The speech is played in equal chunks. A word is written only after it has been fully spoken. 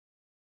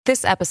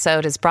This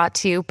episode is brought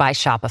to you by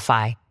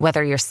Shopify.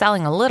 Whether you're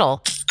selling a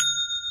little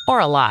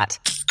or a lot,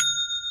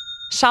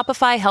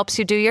 Shopify helps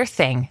you do your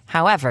thing,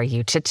 however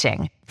you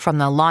cha-ching. From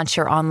the launch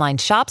your online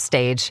shop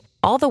stage,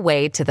 all the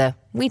way to the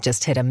we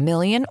just hit 1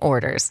 million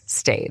orders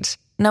stage.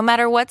 No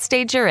matter what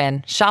stage you're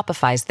in,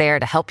 Shopify's there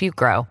to help you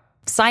grow.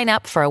 Sign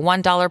up for a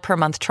 $1 per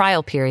month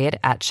trial period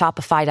at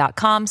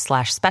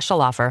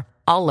shopify.com/special offer,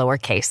 all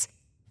lowercase.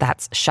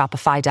 That's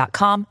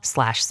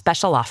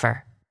shopify.com/special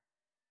offer.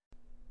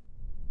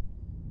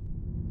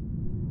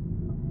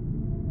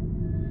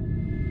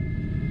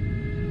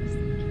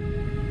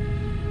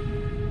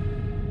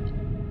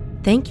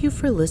 Thank you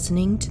for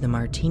listening to the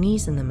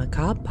Martinis and the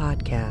Macabre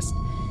podcast.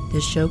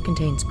 This show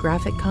contains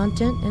graphic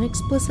content and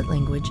explicit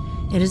language.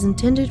 It is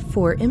intended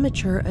for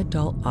immature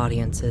adult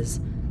audiences.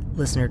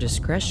 Listener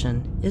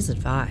discretion is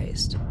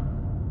advised.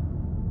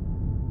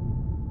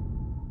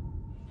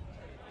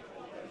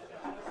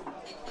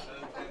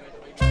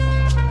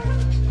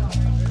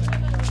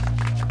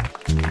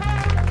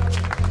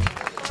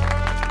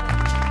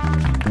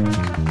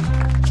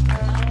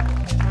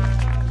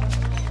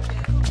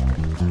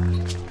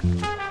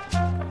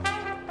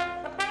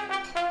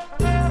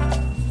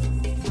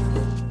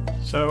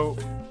 So,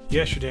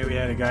 yesterday we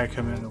had a guy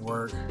come into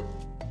work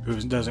who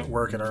doesn't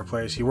work at our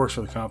place. He works for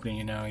the company,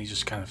 he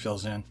just kind of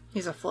fills in.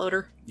 He's a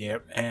floater.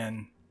 Yep,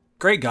 and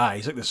great guy.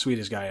 He's like the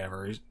sweetest guy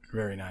ever. He's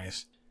very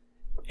nice.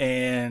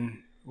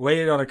 And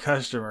waited on a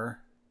customer.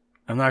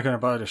 I'm not going to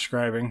bother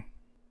describing,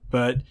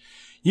 but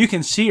you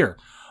can see her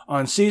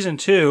on season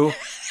 2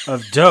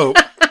 of Dope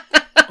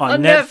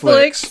on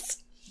Netflix.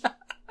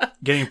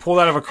 Getting pulled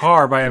out of a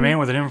car by a man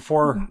with an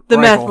M4 The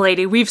rifle. meth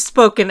lady. We've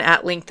spoken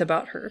at length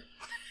about her.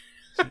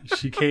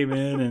 She came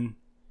in and...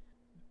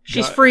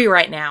 She's free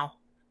right now.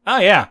 Oh,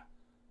 yeah.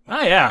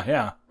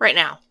 Right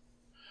now.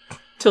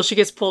 Till she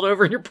gets pulled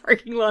over in your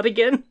parking lot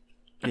again.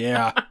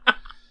 Yeah.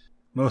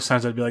 Most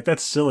times I'd be like,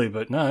 that's silly,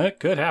 but no, it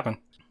could happen.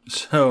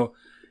 So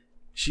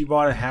she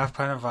bought a half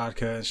pint of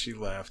vodka and she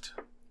left.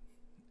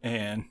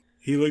 And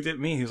he looked at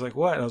me. He was like,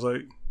 what? And I was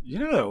like, you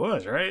know who that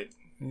was, right?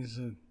 He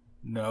said,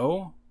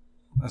 no.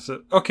 I said,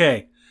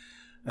 okay.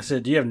 I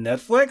said, do you have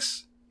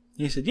Netflix?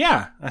 He said,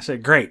 yeah. I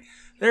said, great.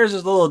 There's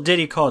this little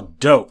ditty called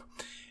Dope.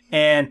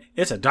 And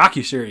it's a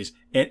docuseries.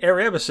 In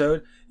every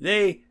episode,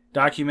 they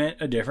document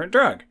a different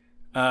drug.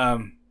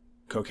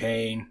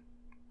 Cocaine,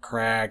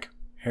 crack,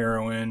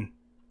 heroin,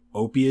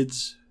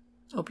 opioids.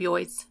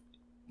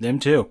 Them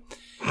too.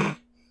 And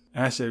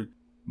I said,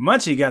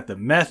 Muncie got the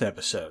meth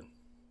episode.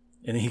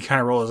 And he kind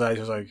of rolled his eyes.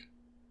 He was like,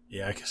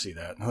 yeah, I can see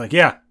that. I'm like,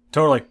 yeah,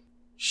 totally.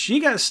 She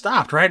got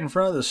stopped right in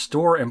front of the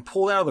store and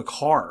pulled out of the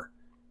car.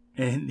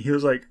 And he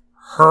was like,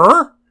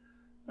 her?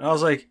 I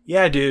was like,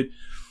 yeah, dude.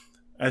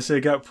 I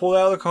said, got pulled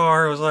out of the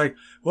car. I was like,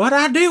 what'd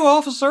I do,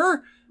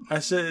 officer? I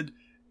said,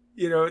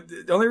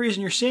 the only reason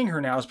you're seeing her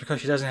now is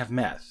because she doesn't have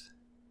meth.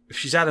 If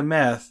she's out of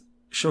meth,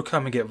 she'll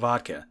come and get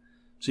vodka.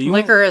 So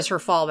Liquor is her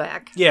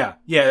fallback. Yeah,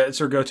 it's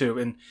her go-to.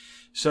 And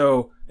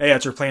so, yeah,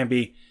 it's her plan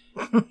B.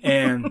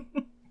 And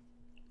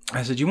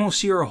I said, you won't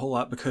see her a whole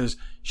lot because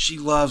she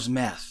loves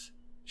meth.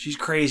 She's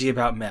crazy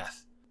about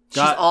meth.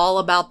 She's all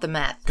about the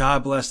meth.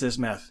 God bless this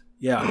meth.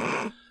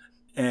 Yeah.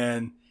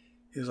 And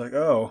he was like,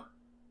 oh,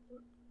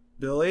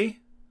 Billy?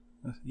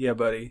 Yeah,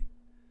 buddy.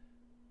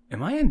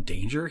 Am I in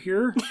danger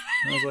here? And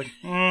I was like,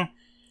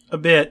 a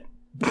bit.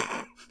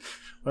 I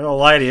don't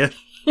lie to you.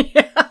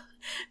 Yeah.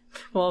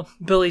 Well,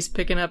 Billy's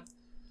picking up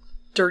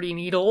dirty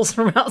needles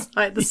from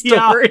outside the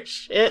store and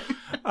shit.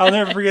 I'll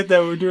never forget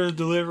that. We were doing a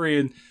delivery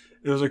and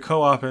it was a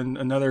co-op and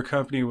another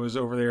company was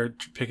over there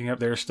picking up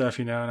their stuff,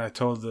 and I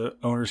told the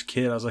owner's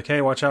kid, I was like,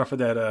 hey, watch out for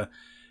that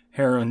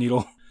heroin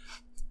needle.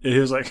 And he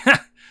was like,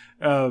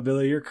 oh,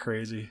 Billy, you're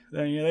crazy.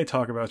 They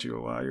talk about you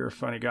a lot. You're a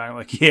funny guy. I'm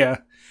like, yeah,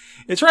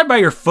 it's right by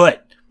your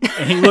foot.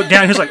 And he looked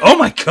down and he was like, oh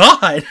my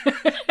God.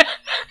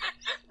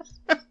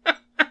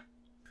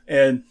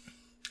 And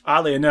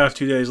oddly enough,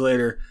 2 days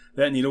later,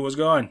 that needle was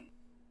gone.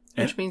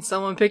 Which means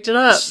someone picked it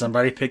up.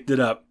 Somebody picked it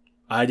up.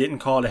 I didn't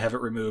call to have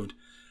it removed.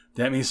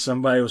 That means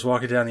somebody was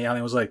walking down the alley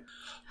and was like,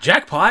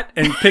 jackpot,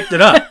 and picked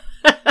it up.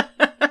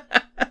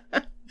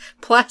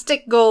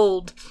 Plastic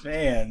gold.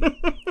 Man.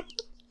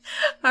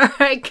 All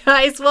right,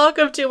 guys,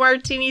 welcome to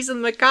Martinis and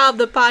the Macabre,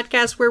 the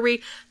podcast where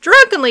we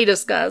drunkenly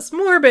discuss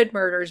morbid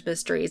murders,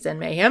 mysteries, and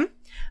mayhem.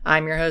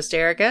 I'm your host,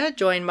 Erica,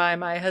 joined by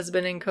my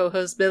husband and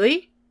co-host,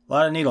 Billy. A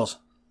lot of needles.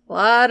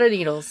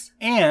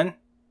 And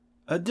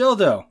a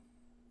dildo.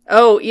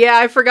 Oh, yeah,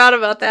 I forgot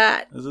about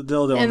that. There's a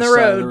dildo on the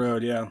side of the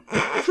road, yeah.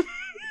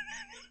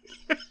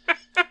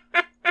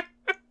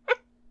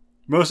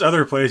 Most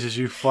other places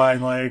you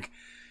find, like,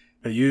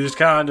 a used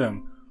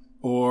condom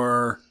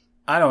or,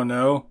 I don't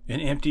know,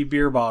 an empty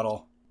beer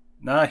bottle.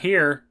 Not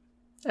here.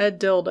 A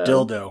dildo.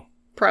 Dildo.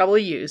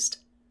 Probably used.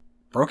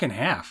 Broke in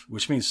half,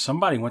 which means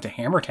somebody went to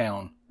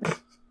Hammertown.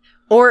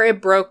 Or it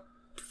broke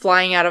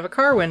flying out of a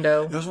car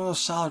window. It was one of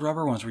those solid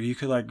rubber ones where you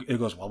could, like, it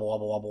goes wobble,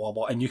 wobble, wobble,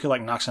 wobble, and you could,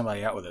 like, knock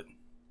somebody out with it.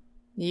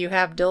 You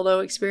have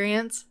dildo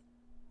experience?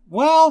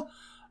 Well,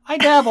 I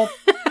dabble.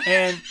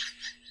 And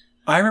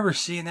I remember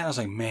seeing that. I was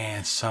like,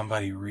 man,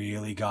 somebody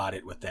really got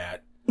it with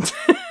that.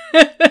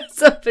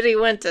 Somebody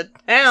went to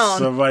town.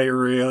 Somebody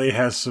really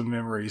has some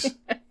memories.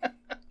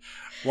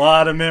 A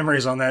lot of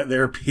memories on that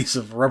there piece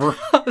of rubber.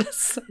 Oh,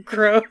 that's so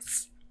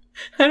gross.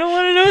 I don't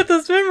want to know what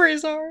those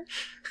memories are.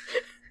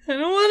 I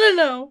don't want to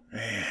know.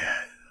 Man,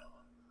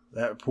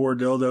 that poor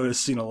dildo has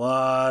seen a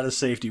lot of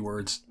safety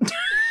words.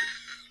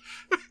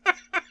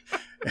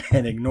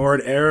 And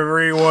ignored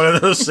every one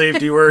of those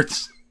safety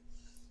words.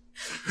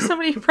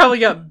 Somebody probably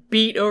got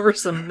beat over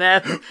some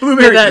meth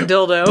Blueberry, with that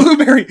dildo.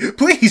 Blueberry,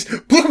 please!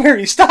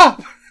 Blueberry,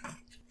 stop!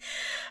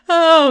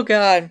 Oh,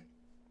 God.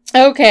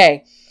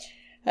 Okay.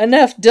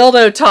 Enough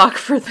dildo talk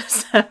for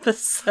this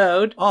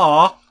episode.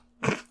 Aw.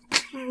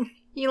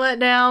 You let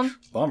down?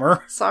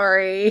 Bummer.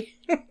 Sorry.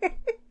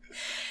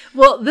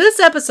 Well, this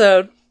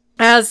episode,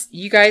 as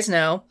you guys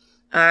know,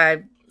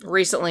 I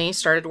recently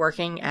started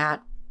working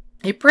at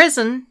a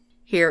prison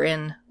here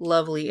in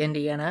lovely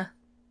Indiana,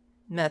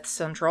 Meth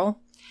Central.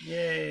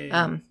 Yay.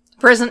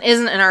 Prison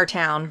isn't in our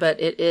town,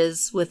 but it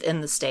is within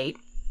the state.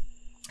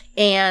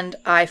 And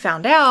I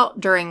found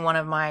out during one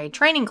of my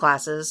training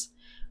classes,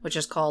 which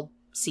is called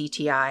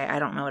CTI, I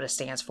don't know what it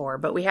stands for,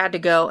 but we had to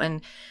go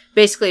and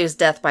basically it was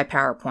death by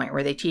PowerPoint,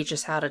 where they teach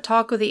us how to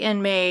talk with the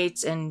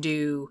inmates and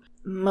do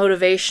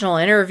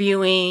motivational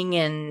interviewing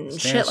and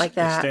shit like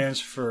that. It stands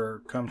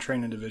for Come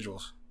Train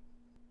Individuals.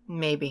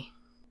 Maybe.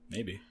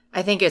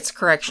 I think it's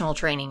Correctional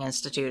Training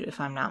Institute, if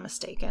I'm not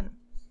mistaken.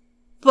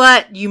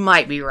 But you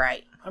might be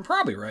right. I'm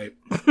probably right.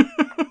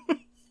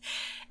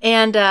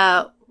 And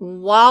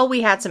while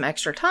we had some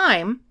extra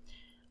time,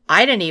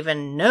 I didn't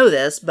even know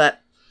this,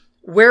 but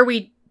where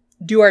we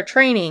do our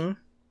training,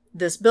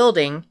 this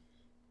building,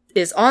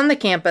 is on the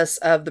campus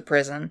of the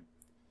prison,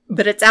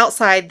 but it's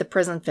outside the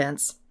prison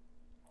fence.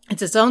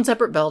 It's its own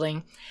separate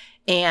building,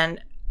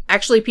 and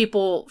actually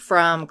people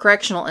from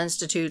correctional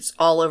institutes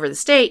all over the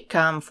state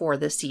come for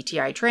this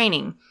CTI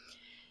training.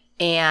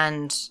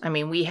 And, I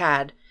mean, we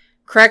had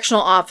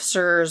correctional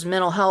officers,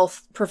 mental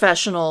health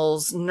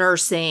professionals,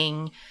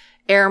 nursing,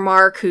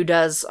 Airmark, who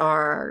does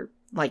our,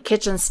 like,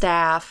 kitchen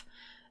staff,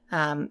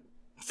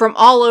 from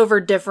all over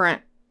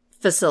different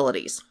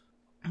facilities.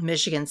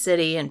 Michigan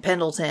City and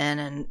Pendleton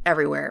and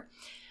everywhere.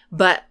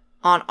 But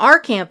on our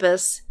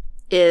campus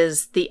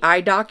is the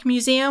IDOC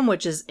Museum,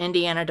 which is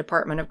Indiana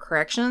Department of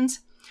Corrections.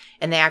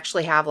 And they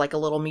actually have like a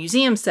little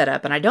museum set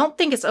up. And I don't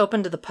think it's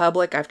open to the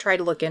public. I've tried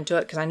to look into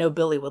it because I know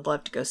Billy would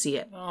love to go see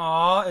it.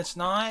 Aw, it's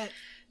not?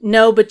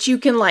 No, but you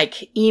can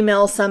like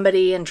email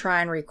somebody and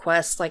try and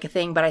request like a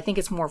thing. But I think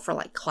it's more for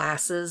like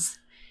classes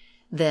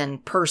than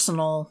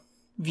personal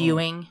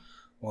viewing.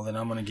 Well, then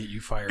I'm going to get you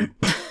fired.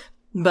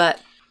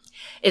 But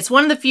it's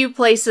one of the few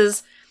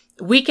places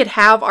we could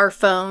have our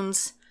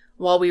phones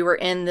while we were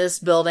in this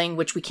building,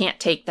 which we can't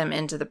take them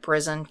into the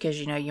prison because,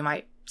 you know, you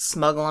might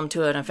smuggle them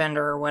to an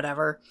offender or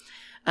whatever.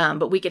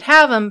 But we could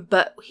have them,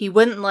 but he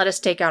wouldn't let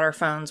us take out our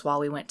phones while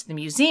we went to the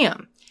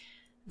museum.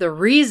 The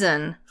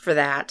reason for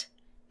that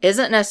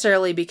isn't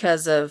necessarily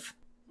because of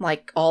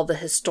like all the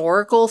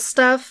historical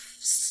stuff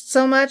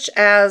so much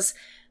as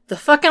the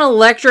fucking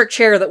electric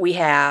chair that we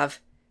have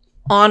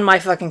on my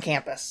fucking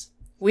campus.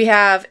 We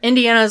have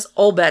Indiana's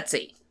Old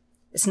Betsy.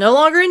 It's no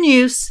longer in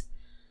use,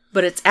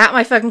 but it's at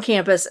my fucking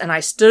campus, and I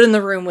stood in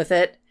the room with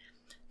it.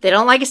 They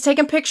don't like us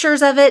taking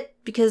pictures of it,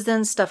 because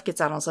then stuff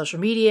gets out on social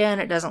media, and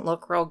it doesn't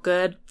look real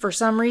good for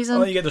some reason.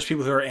 Well, you get those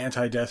people who are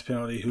anti-death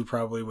penalty who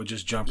probably would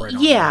just jump right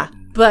on yeah,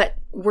 it. But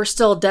we're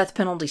still a death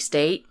penalty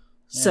state,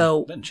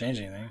 so... It doesn't change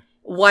anything.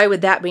 Why would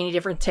that be any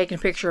different than taking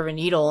a picture of a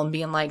needle and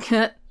being like,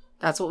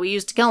 that's what we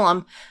used to kill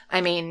them? I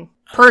mean,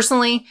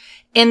 personally,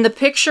 in the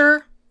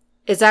picture...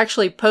 It's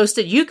actually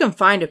posted. You can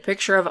find a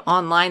picture of it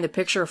online, the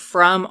picture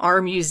from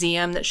our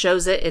museum that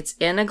shows it. It's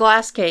in a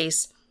glass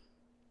case.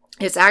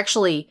 It's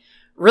actually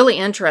really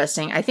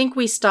interesting. I think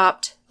we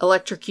stopped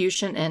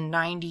electrocution in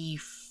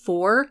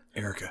 94.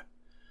 Erica,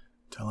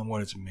 tell them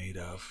what it's made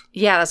of.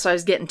 Yeah, that's what I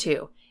was getting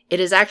to.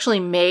 It is actually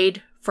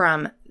made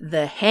from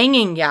the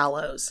hanging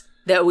gallows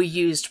that we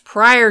used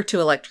prior to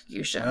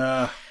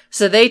electrocution.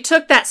 So they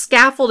took that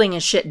scaffolding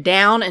and shit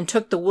down and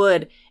took the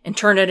wood and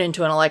turned it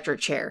into an electric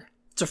chair.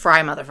 To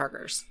fry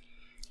motherfuckers.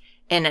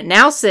 And it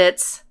now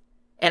sits,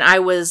 and I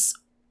was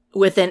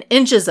within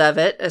inches of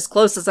it, as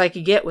close as I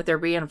could get with there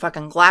being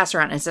fucking glass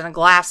around it. It's in a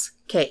glass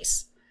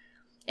case.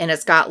 And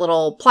it's got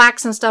little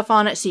plaques and stuff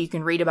on it, so you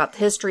can read about the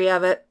history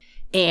of it.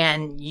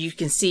 And you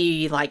can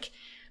see, like,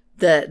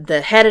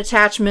 the head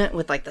attachment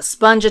with, like, the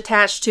sponge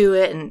attached to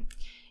it. And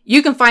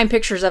you can find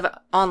pictures of it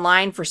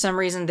online. For some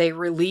reason, they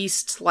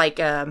released,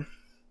 like, I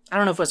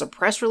don't know if it was a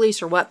press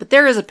release or what, but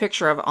there is a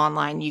picture of it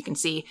online you can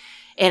see.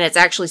 And it's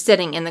actually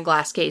sitting in the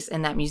glass case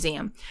in that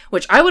museum,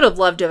 which I would have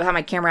loved to have had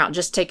my camera out and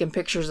just taken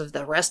pictures of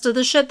the rest of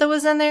the shit that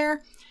was in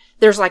there.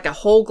 There's like a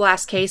whole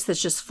glass case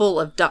that's just full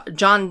of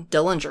John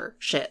Dillinger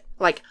shit,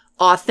 like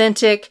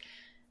authentic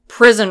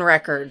prison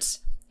records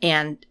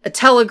and a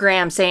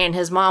telegram saying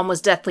his mom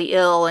was deathly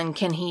ill and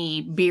can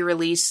he be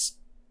released,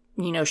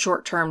 you know,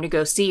 short term to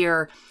go see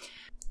her.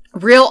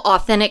 Real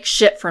authentic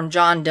shit from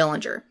John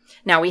Dillinger.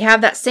 Now, we have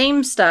that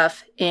same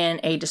stuff in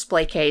a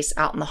display case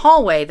out in the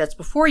hallway that's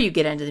before you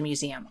get into the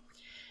museum.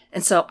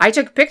 And so I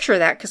took a picture of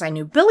that because I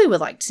knew Billy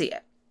would like to see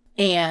it.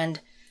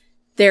 And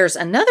there's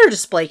another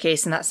display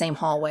case in that same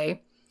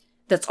hallway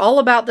that's all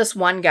about this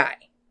one guy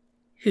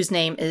whose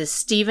name is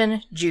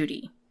Stephen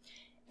Judy.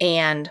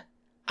 And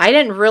I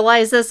didn't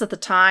realize this at the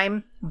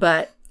time,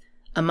 but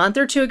a month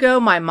or two ago,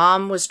 my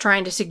mom was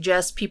trying to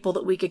suggest people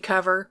that we could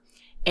cover.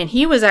 And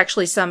he was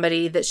actually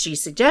somebody that she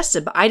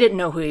suggested, but I didn't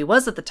know who he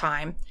was at the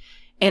time.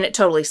 And it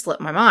totally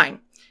slipped my mind.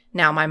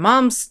 Now, my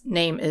mom's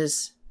name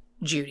is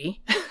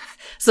Judy,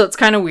 so it's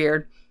kind of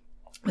weird.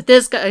 But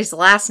this guy's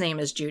last name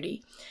is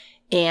Judy.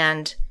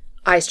 And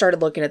I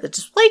started looking at the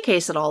display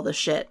case at all this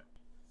shit.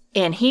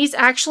 And he's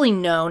actually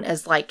known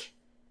as, like,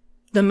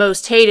 the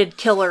most hated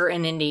killer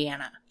in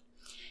Indiana.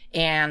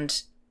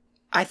 And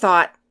I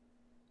thought,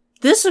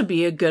 this would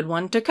be a good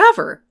one to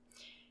cover.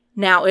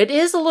 Now, it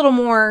is a little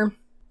more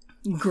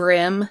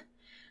grim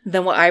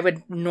than what I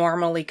would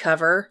normally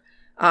cover.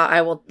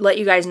 I will let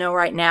you guys know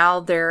right now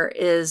there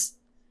is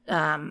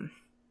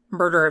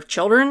murder of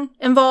children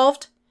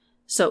involved.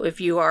 So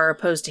if you are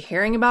opposed to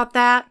hearing about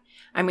that,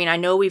 I mean, I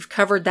know we've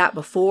covered that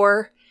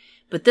before,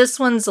 but this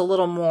one's a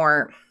little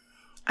more,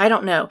 I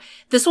don't know.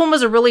 This one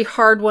was a really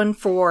hard one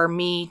for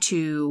me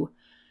to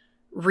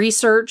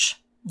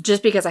research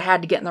just because I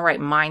had to get in the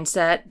right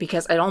mindset,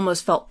 because it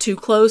almost felt too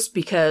close,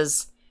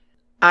 because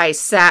I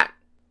sat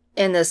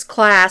in this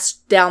class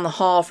down the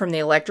hall from the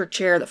electric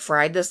chair that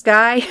fried this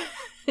guy.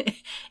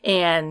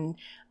 And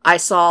I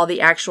saw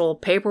the actual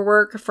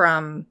paperwork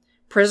from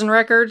prison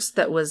records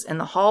that was in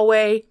the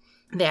hallway.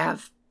 They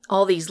have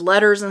all these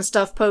letters and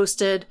stuff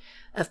posted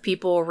of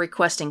people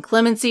requesting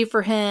clemency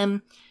for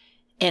him.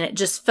 And it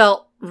just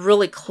felt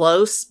really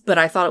close, but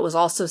I thought it was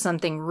also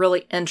something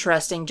really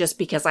interesting just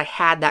because I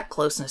had that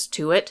closeness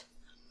to it.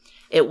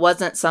 It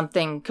wasn't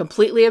something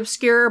completely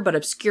obscure, but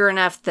obscure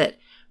enough that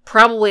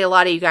probably a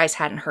lot of you guys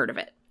hadn't heard of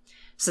it.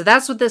 So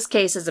that's what this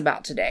case is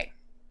about today.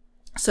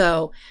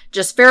 So,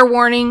 just fair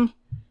warning,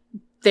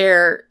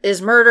 there is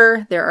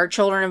murder, there are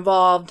children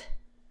involved.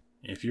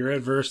 If you're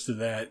adverse to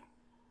that,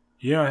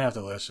 you don't have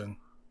to listen.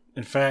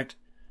 In fact,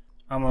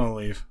 I'm going to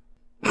leave.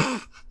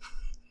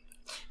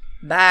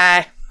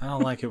 Bye. I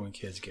don't like it when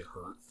kids get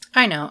hurt.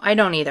 I know, I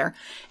don't either.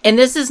 And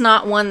this is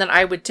not one that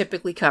I would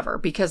typically cover,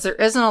 because there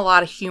isn't a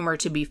lot of humor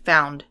to be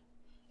found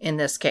in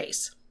this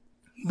case.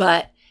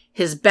 But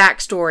his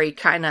backstory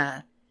kind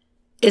of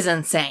is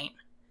insane.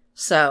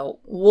 So,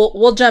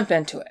 we'll jump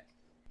into it.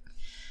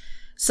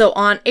 So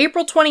on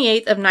April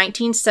 28th of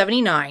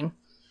 1979,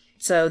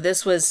 so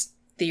this was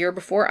the year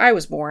before I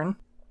was born,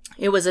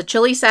 it was a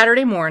chilly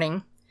Saturday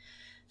morning.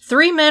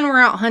 3 men were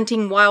out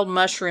hunting wild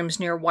mushrooms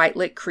near White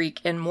Lick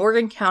Creek in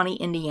Morgan County,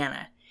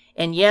 Indiana.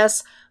 And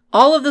yes,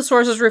 all of the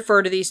sources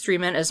refer to these 3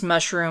 men as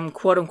mushroom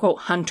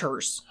quote-unquote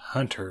hunters.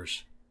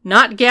 Hunters.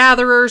 Not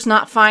gatherers,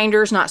 not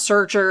finders, not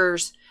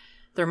searchers.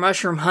 They're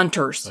mushroom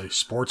hunters. Like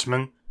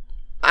sportsmen?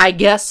 I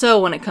guess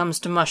so when it comes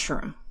to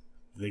mushroom.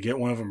 They get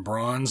one of them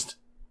bronzed?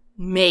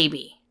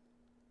 Maybe.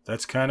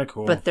 That's kind of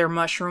cool. But they're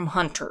mushroom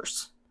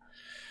hunters.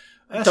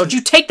 Don't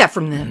you take that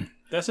from them.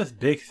 That's a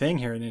big thing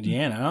here in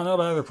Indiana. I don't know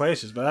about other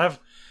places, but I have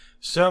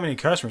so many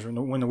customers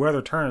when the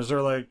weather turns,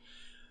 they're like,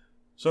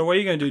 so what are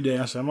you going to do,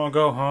 Dan? I said, I'm going to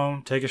go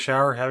home, take a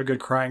shower, have a good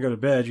cry, and go to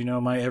bed,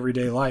 my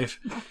everyday life.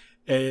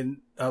 And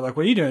I'm like,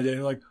 what are you doing today?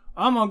 They're like,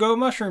 I'm going to go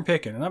mushroom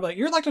picking. And I'm like,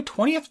 you're like the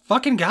 20th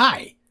fucking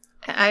guy.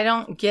 I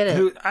don't get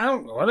it.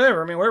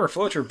 Whatever. I mean, whatever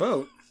floats your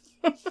boat.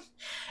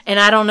 And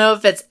I don't know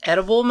if it's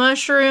edible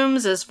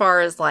mushrooms as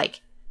far as,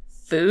 like,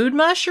 food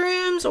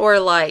mushrooms or,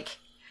 like,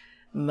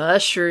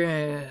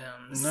 mushrooms.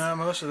 No,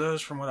 most of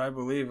those, from what I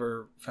believe,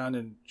 are found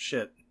in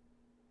shit.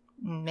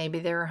 Maybe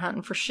they were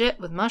hunting for shit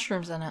with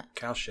mushrooms in it.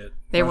 Cow shit.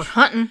 They were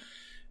hunting.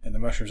 And the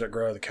mushrooms that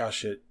grow out of the cow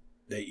shit,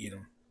 they eat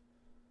them.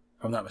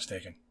 If I'm not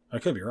mistaken. I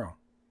could be wrong.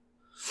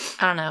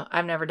 I don't know.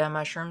 I've never done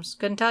mushrooms.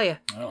 Couldn't tell you.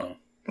 I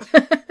don't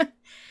know.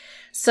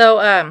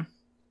 So,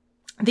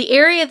 the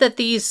area that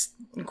these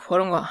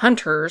quote-unquote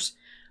hunters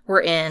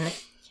were in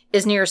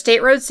is near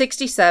State Road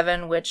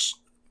 67, which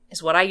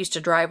is what I used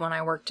to drive when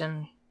I worked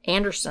in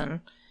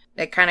Anderson.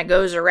 It kind of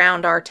goes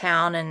around our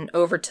town and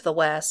over to the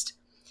west.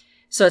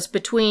 So it's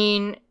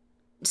between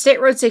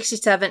State Road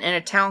 67 and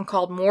a town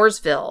called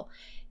Mooresville.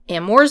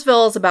 And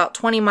Mooresville is about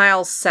 20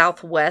 miles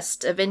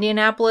southwest of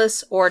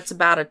Indianapolis, or it's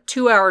about a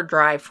 2-hour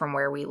drive from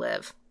where we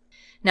live.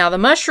 Now, the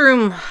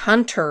mushroom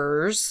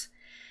hunters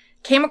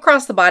came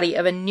across the body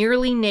of a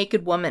nearly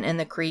naked woman in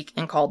the creek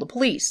and called the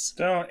police.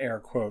 Don't air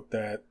quote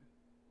that.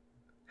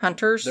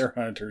 Hunters? They're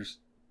hunters.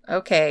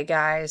 Okay,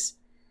 guys.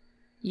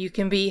 You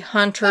can be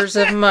hunters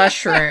of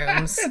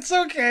mushrooms. It's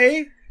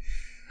okay.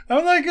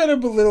 I'm not going to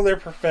belittle their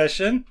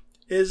profession.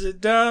 Is it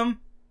dumb?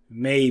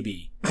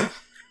 Maybe.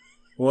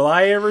 Will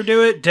I ever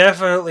do it?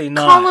 Definitely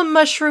not. Call them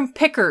mushroom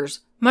pickers.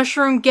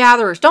 Mushroom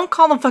gatherers. Don't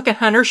call them fucking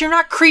hunters. You're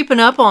not creeping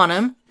up on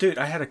them. Dude,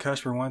 I had a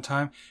customer one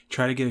time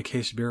try to get a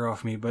case of beer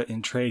off me, but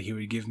in trade he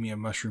would give me a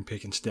mushroom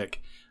picking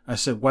stick. I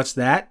said, what's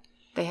that?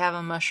 They have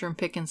a mushroom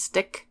picking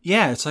stick?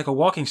 Yeah, it's like a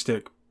walking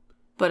stick.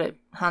 But it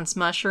hunts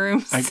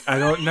mushrooms. I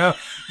don't know.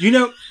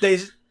 They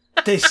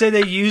say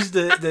they use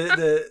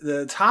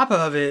the top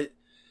of it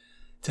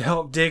to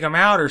help dig them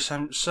out or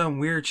some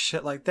weird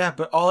shit like that.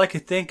 But all I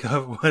could think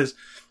of was,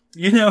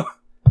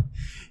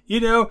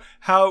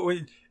 how it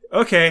would.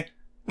 Okay.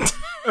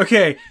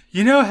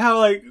 You know how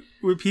like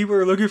when people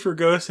are looking for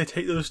ghosts, they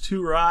take those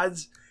two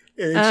rods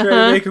and they try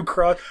to make them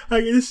cross.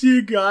 I can see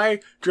a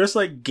guy dressed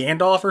like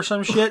Gandalf or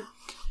some shit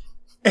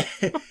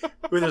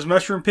with his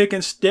mushroom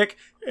picking stick,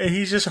 and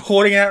he's just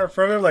holding it out in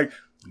front of him like,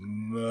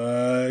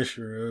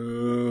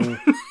 mushroom,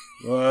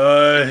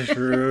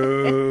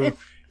 mushroom,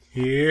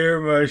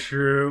 here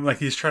mushroom. Like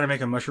he's trying to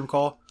make a mushroom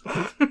call.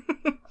 I'm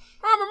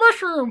a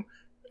mushroom.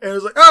 And it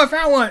was like, oh, I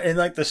found one. And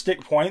like the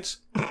stick points.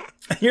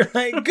 And you're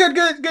like,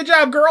 good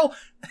job, girl.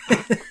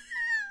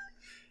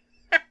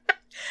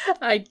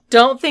 I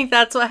don't think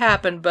that's what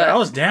happened, but I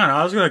was down.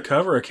 I was going to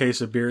cover a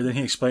case of beer. Then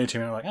he explained it to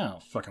me. I'm like, I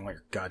don't fucking like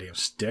your goddamn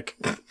stick.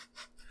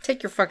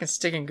 Take your fucking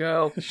stick and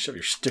go. Shove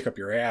your stick up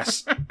your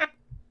ass.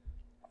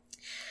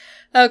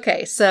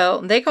 Okay, so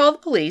they called the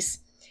police,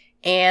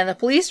 and the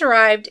police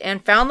arrived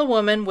and found the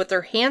woman with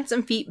her hands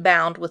and feet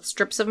bound with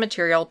strips of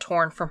material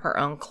torn from her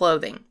own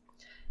clothing,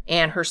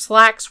 and her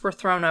slacks were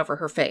thrown over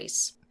her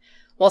face.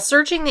 While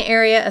searching the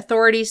area,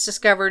 authorities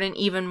discovered an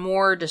even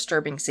more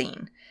disturbing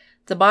scene.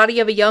 The body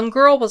of a young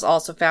girl was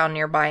also found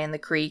nearby in the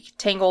creek,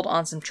 tangled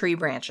on some tree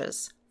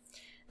branches.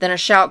 Then a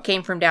shout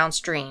came from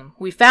downstream.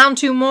 "We found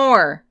 2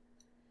 more!"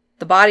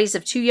 The bodies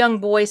of 2 young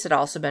boys had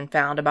also been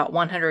found about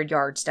 100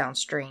 yards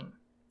downstream.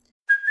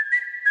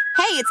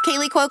 Hey, it's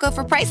Kaylee Cuoco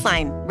for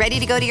Priceline. Ready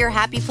to go to your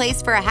happy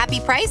place for a happy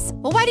price?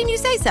 Well, why didn't you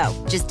say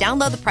so? Just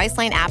download the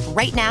Priceline app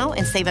right now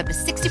and save up to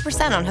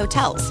 60% on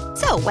hotels.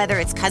 So whether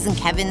it's Cousin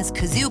Kevin's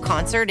Kazoo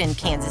Concert in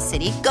Kansas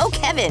City, go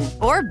Kevin,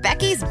 or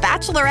Becky's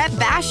Bachelorette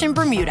Bash in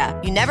Bermuda,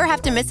 you never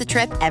have to miss a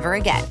trip ever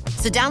again.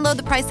 So download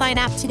the Priceline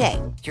app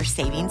today. Your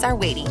savings are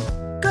waiting.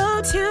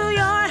 Go to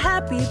your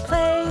happy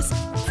place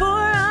for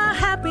a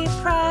happy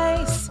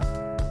price.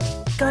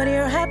 Go to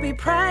your happy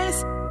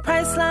price,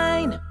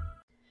 Priceline.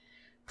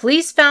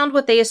 Police found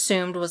what they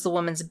assumed was the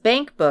woman's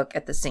bank book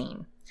at the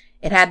scene.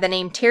 It had the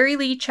name Terry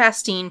Lee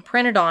Chasteen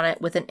printed on it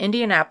with an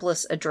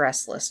Indianapolis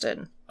address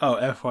listed. Oh,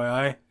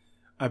 FYI,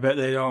 I bet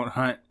they don't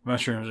hunt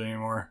mushrooms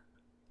anymore.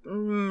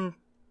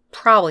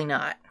 Probably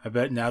not. I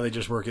bet now they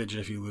just work at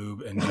Jiffy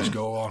Lube and just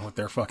go on with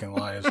their fucking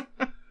lives.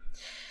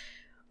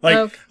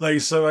 Like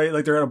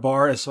they're at a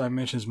bar, and so I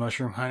mentions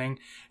mushroom hunting,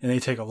 and they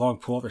take a long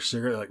pull off their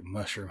cigarette, like,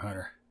 mushroom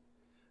hunter.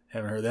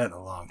 Haven't heard that in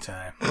a long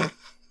time.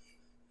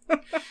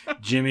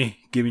 Jimmy,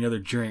 give me another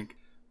drink.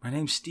 My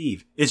name's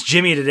Steve. It's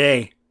Jimmy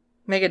today.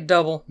 Make it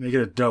double. Make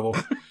it a double.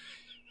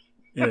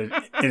 in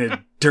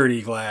a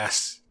dirty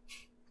glass.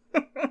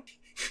 Like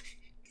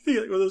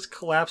one of those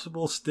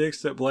collapsible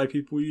sticks that black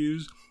people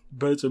use,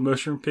 but it's a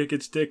mushroom picking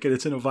stick and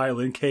it's in a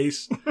violin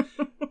case.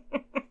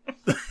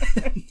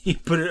 You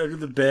put it under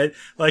the bed,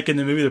 like in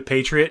the movie The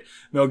Patriot.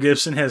 Mel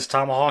Gibson has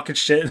tomahawk and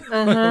shit in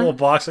a little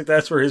box like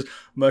that's where his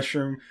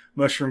mushroom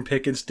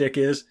picking stick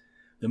is.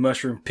 The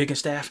mushroom picking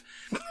staff.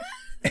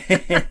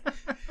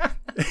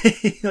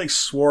 He like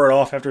swore it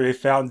off after they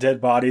found dead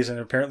bodies and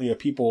apparently a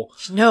people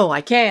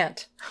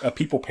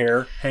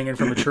pair hanging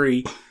from a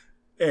tree.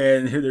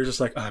 And they're just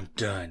like, I'm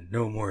done.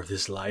 No more of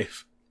this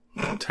life.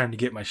 Time to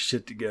get my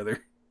shit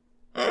together.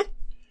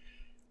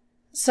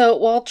 So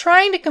while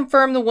trying to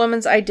confirm the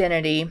woman's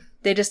identity,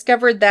 they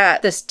discovered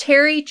that this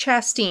Terry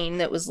Chasteen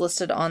that was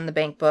listed on the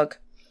bank book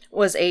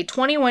was a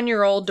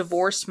 21-year-old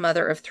divorced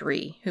mother of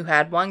 3 who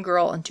had 1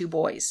 girl and 2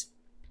 boys.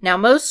 Now,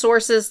 most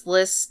sources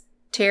list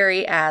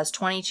Terry as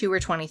 22 or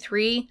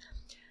 23,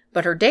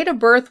 but her date of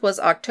birth was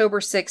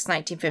October 6,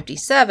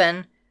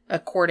 1957,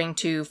 according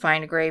to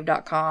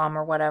findagrave.com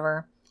or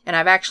whatever. And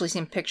I've actually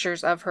seen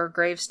pictures of her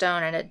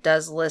gravestone, and it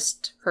does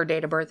list her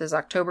date of birth as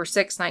October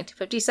 6,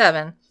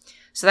 1957.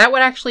 So that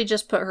would actually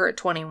just put her at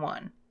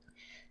 21.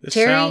 This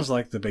sounds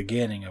like the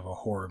beginning of a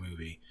horror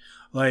movie.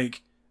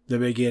 Like the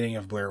beginning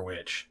of Blair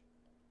Witch.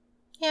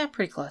 Yeah,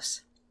 pretty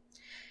close.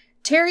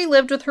 Terry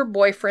lived with her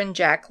boyfriend,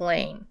 Jack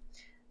Lane.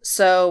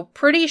 So,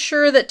 pretty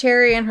sure that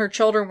Terry and her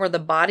children were the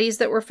bodies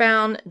that were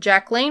found.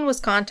 Jack Lane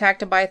was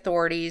contacted by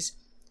authorities,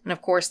 and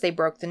of course they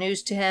broke the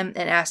news to him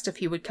and asked if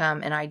he would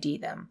come and ID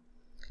them.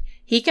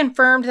 He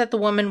confirmed that the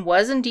woman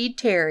was indeed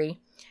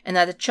Terry, and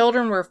that the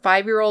children were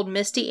 5-year-old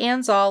Misty Ann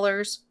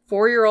Zollers,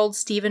 4-year-old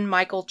Stephen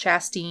Michael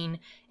Chasteen,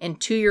 and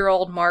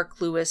 2-year-old Mark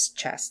Lewis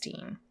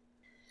Chasteen.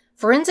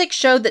 Forensics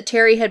showed that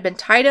Terry had been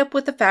tied up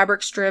with the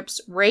fabric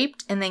strips,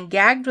 raped, and then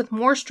gagged with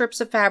more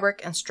strips of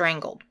fabric and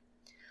strangled.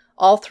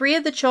 All 3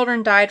 of the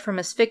children died from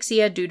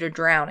asphyxia due to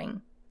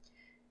drowning.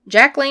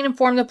 Jack Lane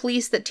informed the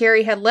police that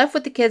Terry had left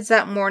with the kids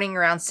that morning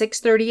around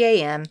 6:30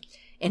 a.m.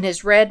 in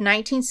his red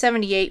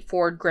 1978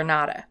 Ford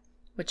Granada,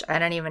 which I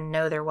didn't even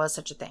know there was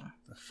such a thing.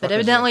 But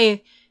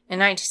evidently, in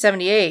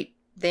 1978,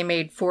 they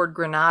made Ford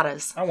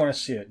Granadas. I want to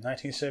see it.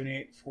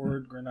 1978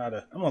 Ford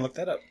Granada. I'm going to look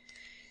that up.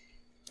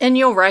 And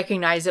you'll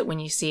recognize it when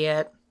you see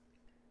it.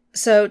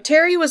 So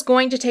Terry was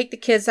going to take the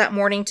kids that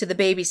morning to the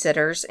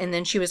babysitter's, and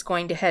then she was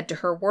going to head to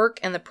her work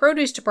in the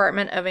produce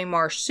department of a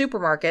Marsh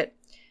supermarket,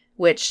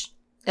 which,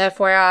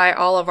 FYI,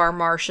 all of our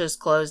Marshes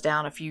closed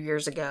down a few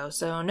years ago,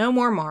 so no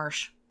more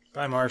Marsh.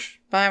 Bye, Marsh.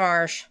 Bye,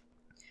 Marsh.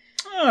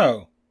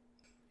 Oh.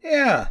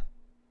 Yeah.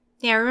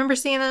 Yeah, remember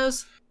seeing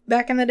those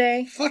back in the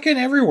day? Fucking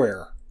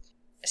everywhere.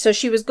 So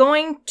she was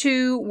going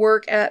to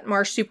work at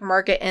Marsh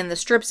Supermarket, and the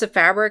strips of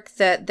fabric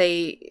that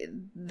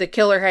the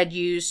killer had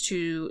used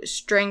to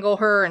strangle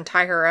her and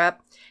tie her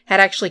up had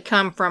actually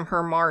come from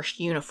her Marsh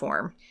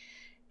uniform.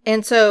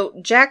 And so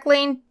Jack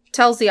Lane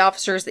tells the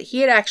officers that he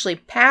had actually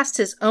passed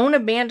his own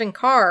abandoned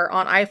car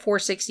on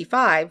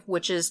I-465,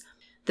 which is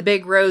the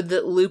big road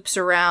that loops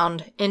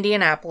around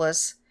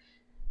Indianapolis.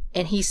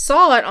 And he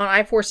saw it on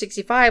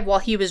I-465 while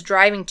he was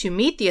driving to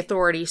meet the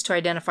authorities to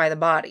identify the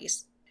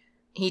bodies.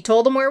 He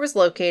told them where it was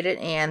located,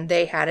 and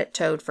they had it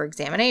towed for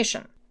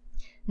examination.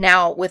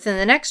 Now, within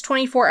the next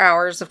 24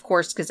 hours, of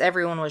course, because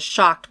everyone was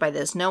shocked by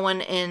this, no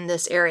one in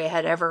this area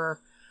had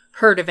ever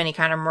heard of any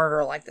kind of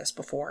murder like this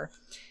before.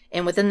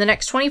 And within the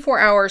next 24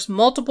 hours,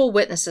 multiple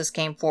witnesses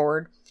came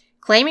forward,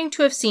 claiming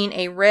to have seen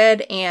a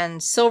red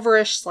and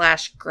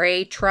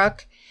silverish/gray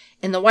truck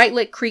in the White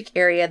Lick Creek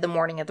area the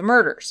morning of the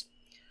murders.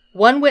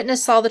 One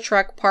witness saw the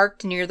truck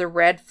parked near the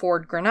red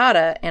Ford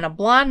Granada and a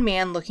blonde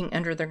man looking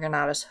under the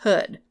Granada's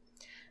hood.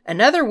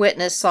 Another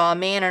witness saw a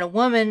man and a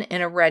woman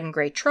in a red and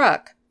gray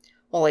truck,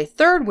 while a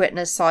third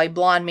witness saw a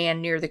blonde man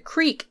near the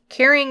creek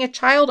carrying a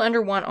child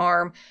under one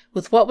arm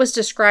with what was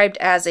described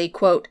as a,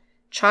 quote,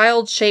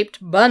 child-shaped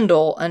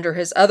bundle under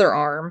his other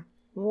arm,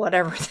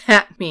 whatever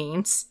that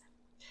means.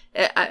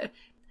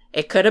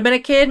 It could have been a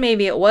kid,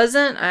 maybe it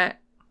wasn't.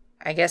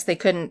 I guess they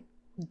couldn't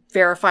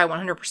verify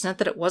 100%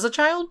 that it was a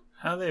child.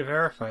 How do they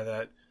verify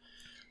that?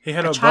 He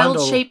had a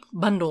child-shaped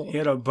bundle. He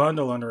had a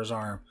bundle under his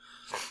arm.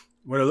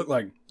 What did it look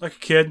like? Like a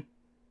kid.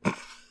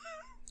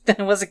 Then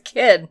it was a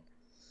kid.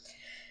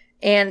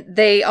 And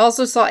they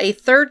also saw a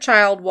third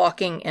child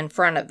walking in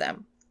front of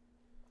them.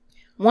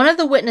 One of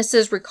the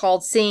witnesses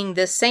recalled seeing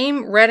this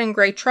same red and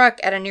gray truck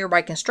at a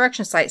nearby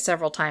construction site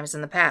several times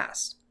in the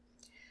past.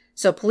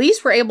 So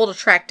police were able to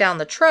track down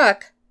the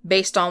truck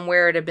based on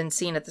where it had been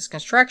seen at this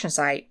construction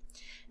site.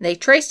 And they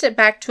traced it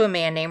back to a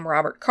man named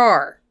Robert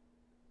Carr.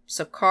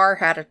 So Carr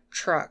had a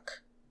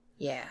truck.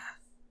 Yeah.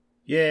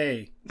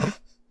 Yay.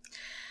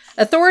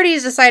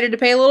 Authorities decided to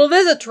pay a little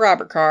visit to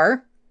Robert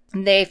Carr.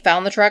 They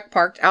found the truck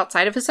parked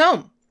outside of his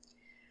home.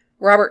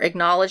 Robert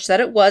acknowledged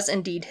that it was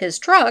indeed his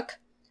truck,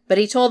 but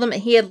he told them that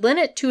he had lent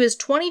it to his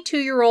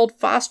 22-year-old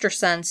foster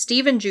son,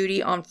 Stephen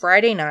Judy, on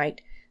Friday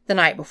night, the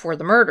night before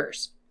the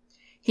murders.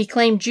 He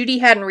claimed Judy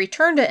hadn't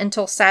returned it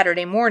until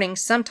Saturday morning,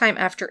 sometime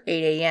after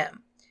 8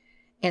 a.m.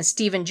 And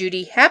Stephen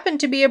Judy happened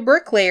to be a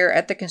bricklayer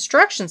at the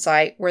construction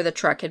site where the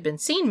truck had been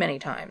seen many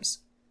times.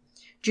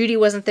 Judy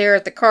wasn't there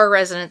at the Carr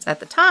residence at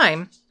the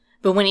time,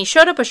 but when he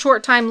showed up a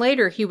short time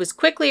later, he was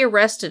quickly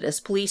arrested as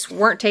police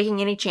weren't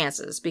taking any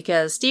chances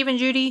because Stephen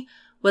Judy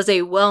was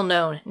a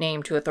well-known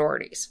name to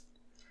authorities.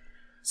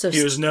 So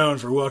he was known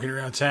for walking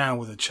around town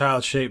with a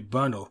child-shaped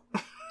bundle.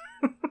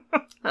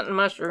 Hunting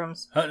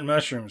mushrooms. Hunting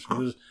mushrooms with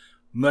his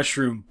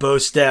mushroom bow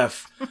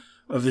staff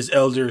of his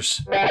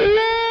elders.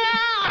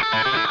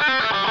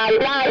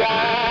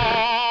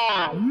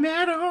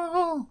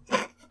 Metal!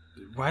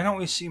 Why don't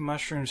we see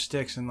mushroom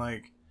sticks in,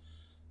 like,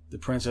 The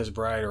Princess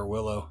Bride or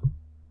Willow?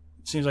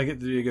 It seems like it'd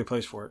be a good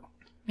place for it.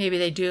 Maybe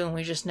they do, and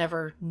we just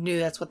never knew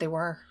that's what they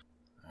were.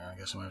 I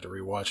guess I'm going to have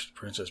to rewatch The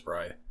Princess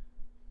Bride.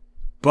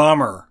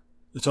 Bummer.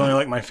 It's only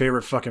like my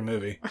favorite fucking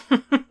movie.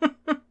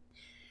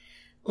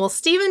 Well,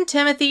 Stephen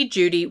Timothy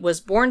Judy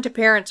was born to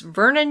parents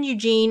Vernon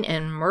Eugene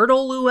and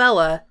Myrtle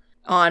Luella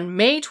on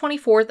May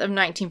 24th of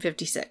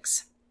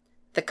 1956.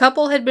 The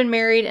couple had been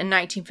married in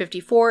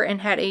 1954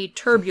 and had a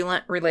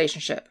turbulent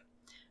relationship.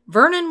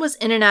 Vernon was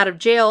in and out of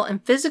jail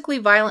and physically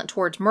violent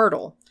towards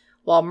Myrtle,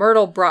 while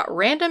Myrtle brought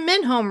random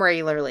men home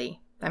regularly.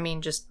 I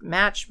mean, just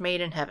match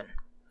made in heaven.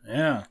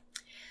 Yeah.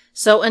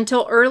 So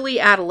until early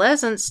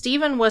adolescence,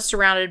 Stephen was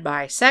surrounded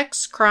by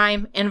sex,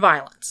 crime, and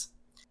violence.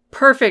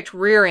 Perfect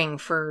rearing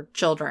for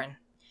children.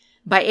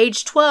 By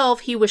age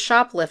 12, he was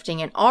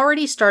shoplifting and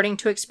already starting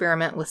to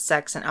experiment with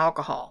sex and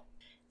alcohol.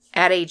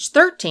 At age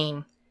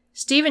 13,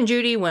 Stephen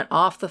Judy went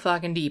off the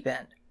fucking deep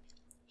end.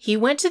 He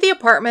went to the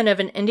apartment of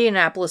an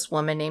Indianapolis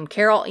woman named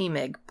Carol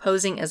Emig,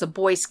 posing as a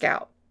Boy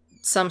Scout.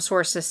 Some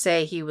sources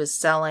say he was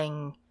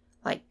selling,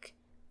 like,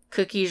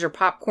 cookies or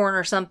popcorn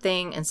or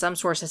something, and some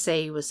sources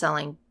say he was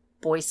selling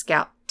Boy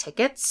Scout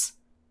tickets,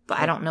 but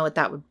I don't know what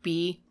that would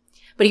be.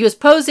 But he was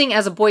posing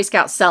as a Boy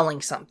Scout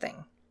selling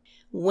something.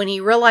 When he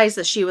realized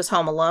that she was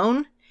home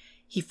alone,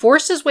 he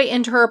forced his way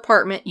into her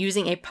apartment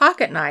using a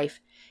pocket knife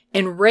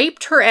and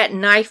raped her at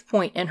knife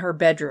point in her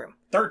bedroom.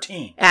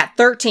 13. At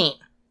 13.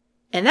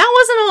 And that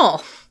wasn't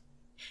all.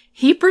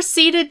 He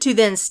proceeded to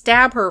then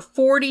stab her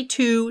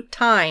 42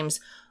 times,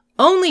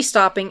 only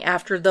stopping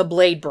after the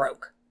blade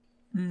broke.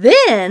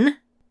 Then,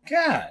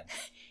 God,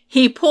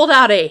 he pulled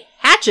out a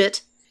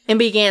hatchet and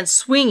began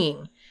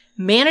swinging,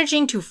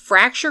 managing to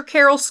fracture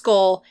Carol's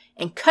skull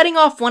and cutting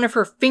off one of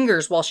her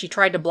fingers while she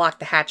tried to block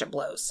the hatchet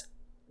blows.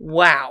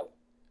 Wow.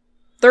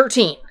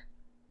 13.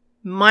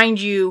 Mind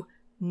you,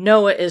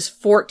 Noah is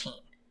 14.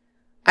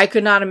 I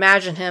could not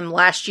imagine him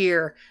last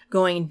year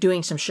going and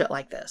doing some shit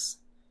like this.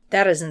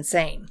 That is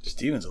insane.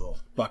 Steven's a little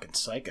fucking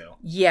psycho.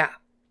 Yeah.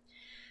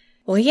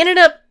 Well, he ended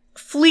up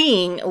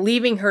fleeing,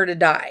 leaving her to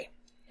die.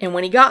 And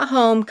when he got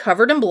home,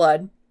 covered in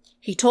blood,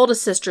 he told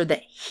his sister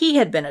that he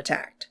had been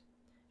attacked.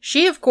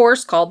 She, of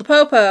course, called the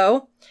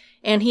popo,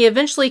 and he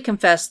eventually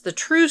confessed the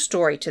true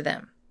story to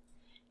them.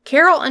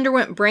 Carol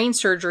underwent brain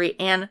surgery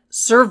and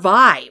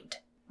survived,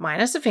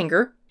 minus a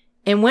finger,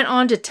 and went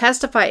on to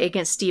testify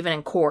against Stephen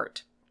in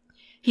court.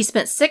 He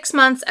spent 6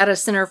 months at a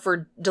center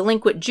for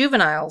delinquent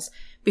juveniles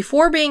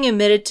before being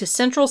admitted to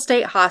Central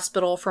State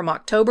Hospital from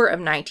October of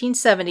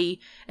 1970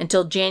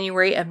 until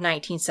January of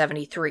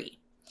 1973.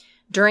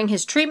 During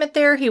his treatment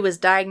there, he was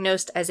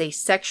diagnosed as a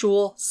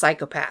sexual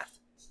psychopath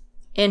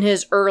in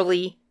his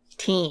early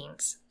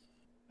teens.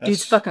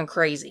 Dude's fucking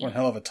crazy. One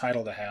hell of a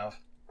title to have.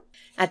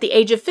 At the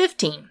age of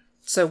 15,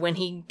 so when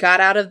he got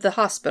out of the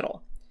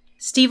hospital,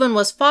 Stephen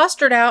was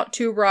fostered out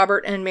to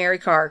Robert and Mary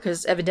Carr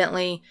because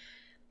evidently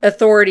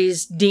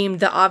authorities deemed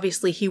that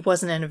obviously he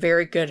wasn't in a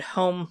very good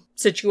home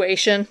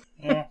situation.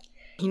 Yeah.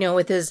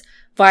 With his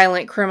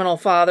violent criminal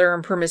father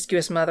and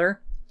promiscuous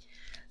mother.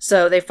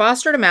 So they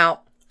fostered him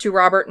out to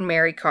Robert and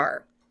Mary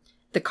Carr.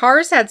 The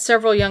Carrs had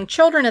several young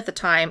children at the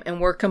time and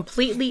were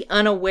completely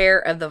unaware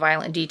of the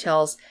violent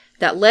details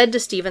that led to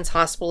Stephen's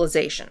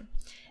hospitalization.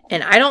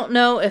 And I don't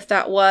know if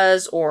that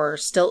was or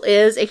still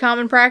is a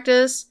common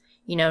practice,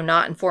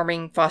 not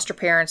informing foster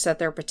parents that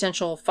their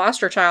potential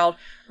foster child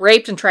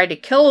raped and tried to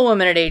kill a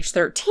woman at age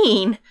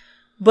 13,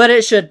 but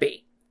it should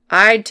be.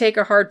 I'd take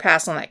a hard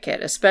pass on that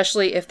kid,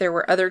 especially if there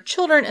were other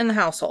children in the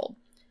household.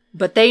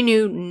 But they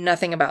knew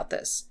nothing about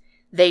this.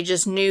 They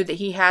just knew that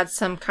he had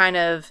some kind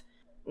of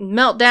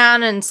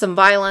meltdown and some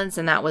violence,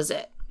 and that was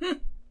it.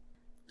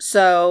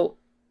 So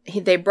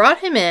they brought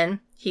him in.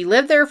 He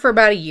lived there for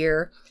about a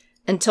year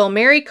until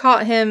Mary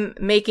caught him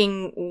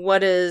making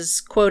what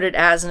is quoted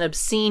as an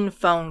obscene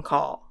phone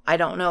call. I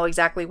don't know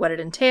exactly what it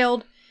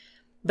entailed,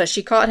 but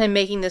she caught him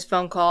making this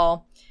phone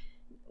call,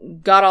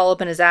 got all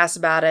up in his ass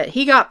about it.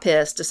 He got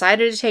pissed,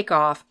 decided to take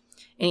off,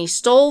 and he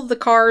stole the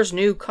Carr's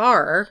new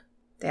car.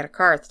 They had a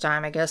car at the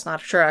time, I guess,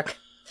 not a truck.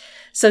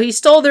 So he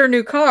stole their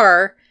new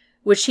car,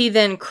 which he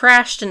then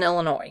crashed in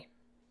Illinois.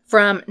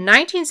 From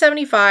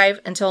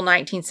 1975 until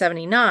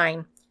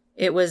 1979,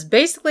 it was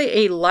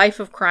basically a life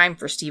of crime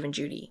for Stephen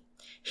Judy.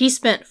 He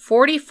spent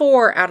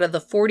 44 out of the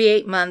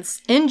 48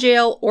 months in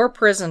jail or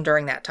prison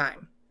during that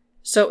time.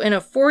 So in a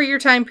 4-year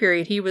time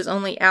period, he was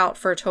only out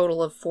for a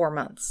total of 4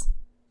 months.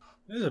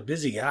 This is a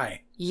busy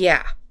guy.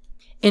 Yeah.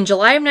 In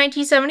July of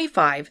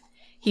 1975,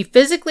 he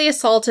physically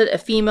assaulted a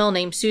female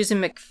named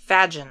Susan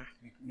McFadgen.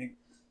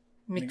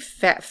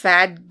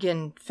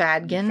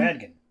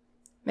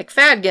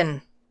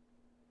 McFadgen.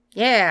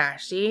 Yeah,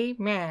 see?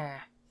 Meh.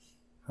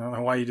 I don't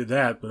know why you did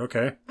that, but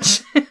okay.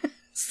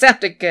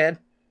 Sounded good.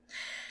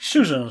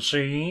 Susan,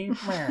 see?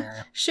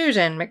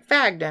 Susan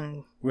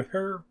McFadgen. With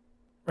her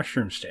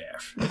mushroom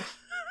staff.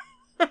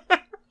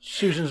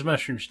 Susan's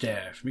mushroom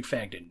staff.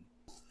 McFadgen.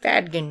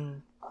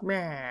 Fadgen.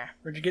 Meh.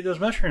 Where'd you get those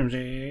mushrooms,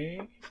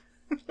 eh?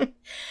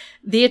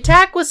 The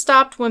attack was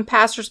stopped when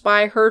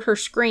passersby heard her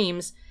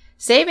screams,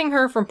 saving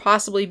her from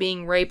possibly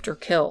being raped or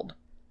killed.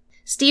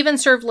 Stephen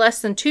served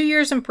less than 2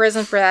 years in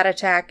prison for that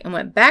attack and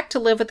went back to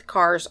live with the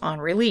Carrs on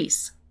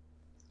release.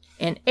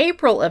 In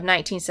April of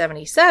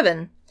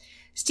 1977,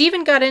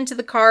 Stephen got into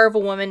the car of a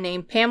woman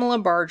named Pamela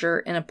Barger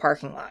in a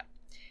parking lot.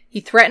 He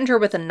threatened her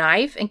with a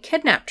knife and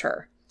kidnapped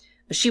her,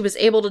 but she was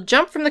able to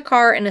jump from the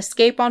car and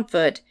escape on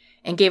foot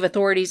and gave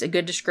authorities a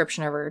good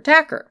description of her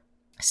attacker.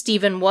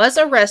 Stephen was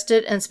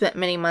arrested and spent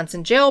many months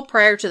in jail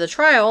prior to the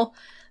trial,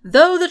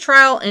 though the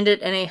trial ended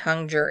in a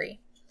hung jury.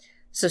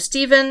 So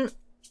Stephen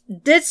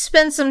did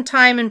spend some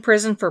time in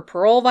prison for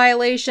parole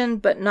violation,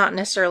 but not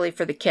necessarily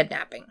for the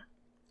kidnapping.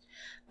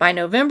 By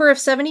November of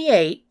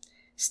 78,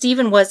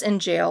 Stephen was in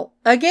jail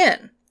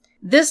again,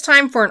 this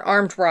time for an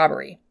armed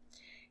robbery.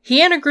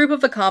 He and a group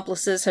of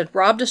accomplices had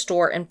robbed a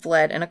store and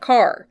fled in a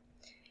car.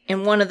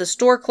 And one of the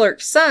store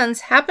clerk's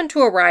sons happened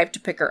to arrive to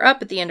pick her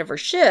up at the end of her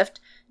shift,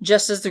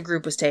 just as the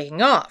group was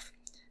taking off.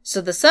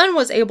 So the son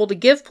was able to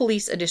give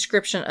police a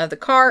description of the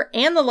car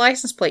and the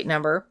license plate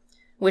number,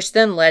 which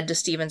then led to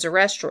Stephen's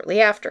arrest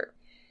shortly after.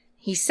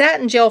 He sat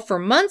in jail for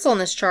months on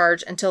this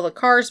charge until the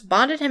Carrs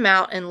bonded him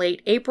out in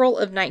late April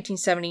of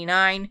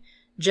 1979,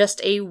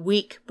 just a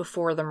week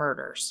before the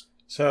murders.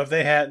 So if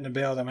they hadn't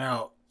bailed him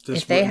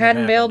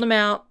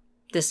out,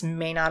 this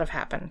may not have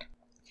happened.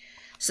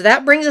 So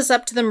that brings us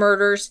up to the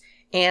murders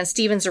and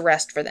Stephen's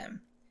arrest for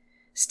them.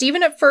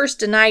 Stephen at first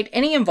denied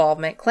any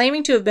involvement,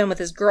 claiming to have been with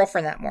his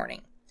girlfriend that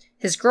morning.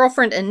 His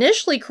girlfriend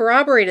initially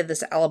corroborated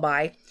this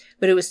alibi,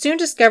 but it was soon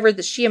discovered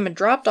that she had been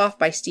dropped off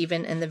by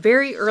Stephen in the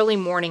very early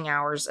morning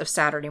hours of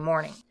Saturday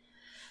morning.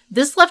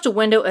 This left a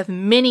window of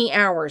many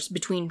hours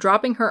between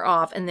dropping her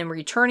off and then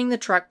returning the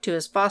truck to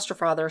his foster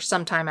father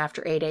sometime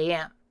after 8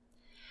 a.m.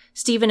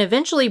 Stephen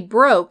eventually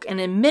broke and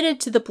admitted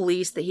to the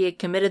police that he had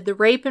committed the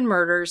rape and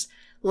murders,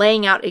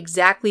 laying out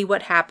exactly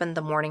what happened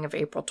the morning of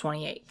April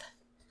 28th.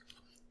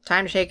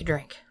 Time to take a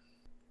drink.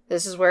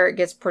 This is where it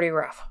gets pretty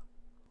rough.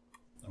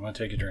 I'm going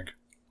to take a drink.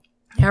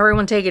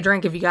 Everyone take a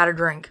drink if you got a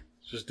drink.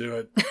 Just do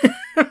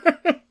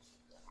it.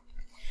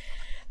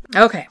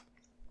 Okay.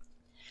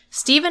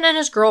 Stephen and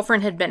his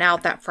girlfriend had been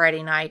out that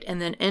Friday night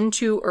and then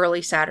into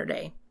early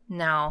Saturday.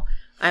 Now,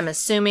 I'm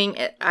assuming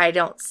I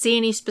don't see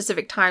any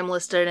specific time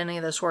listed in any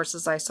of the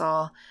sources I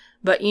saw.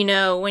 But, you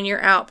know, when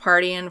you're out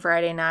partying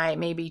Friday night,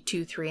 maybe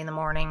 2, 3 in the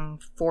morning,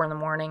 4 in the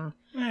morning.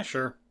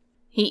 Sure.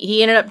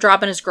 He ended up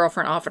dropping his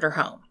girlfriend off at her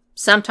home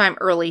sometime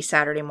early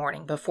Saturday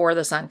morning before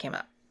the sun came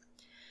up.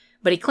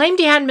 But he claimed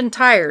he hadn't been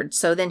tired,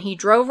 so then he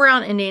drove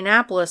around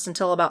Indianapolis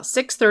until about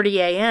 6:30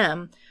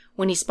 a.m.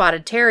 when he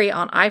spotted Terry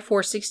on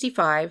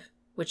I-465,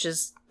 which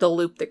is the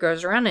loop that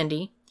goes around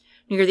Indy,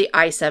 near the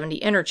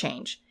I-70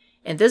 interchange.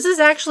 And this is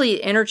actually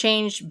the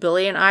interchange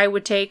Billy and I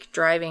would take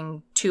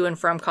driving to and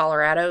from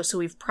Colorado, so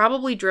we've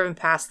probably driven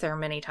past there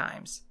many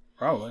times.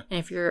 Probably. And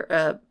if you're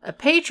a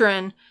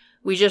patron,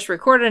 we just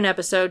recorded an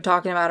episode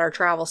talking about our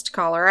travels to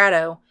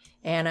Colorado,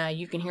 and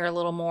you can hear a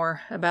little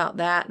more about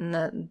that and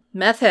the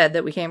meth head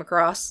that we came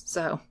across.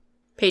 So,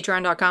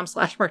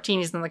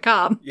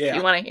 patreon.com/martinis-in-the-cob if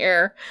you want to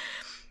hear.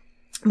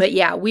 But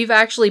yeah, we've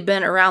actually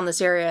been around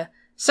this area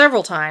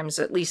several times,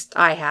 at least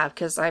I have,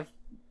 because I've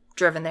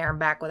driven there and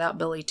back without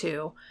Billy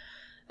too.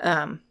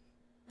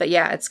 But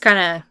yeah, it's kind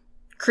of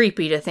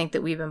creepy to think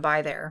that we've been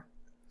by there.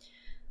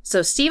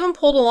 So Stephen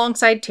pulled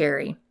alongside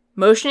Terry,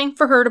 motioning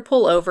for her to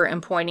pull over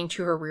and pointing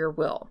to her rear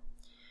wheel.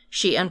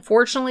 She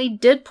unfortunately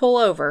did pull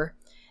over,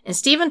 and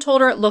Stephen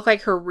told her it looked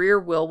like her rear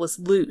wheel was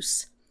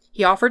loose.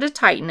 He offered to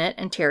tighten it,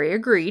 and Terry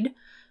agreed,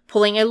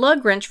 pulling a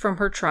lug wrench from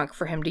her trunk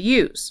for him to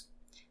use.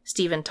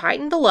 Stephen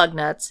tightened the lug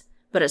nuts,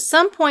 but at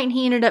some point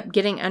he ended up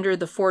getting under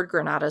the Ford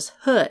Granada's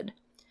hood.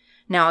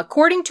 Now,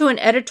 according to an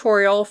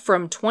editorial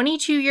from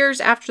 22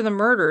 years after the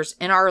murders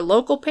in our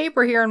local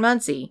paper here in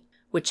Muncie,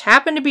 which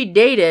happened to be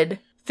dated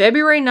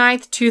February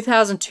 9th,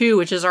 2002,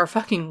 which is our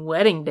fucking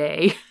wedding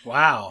day.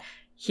 Wow.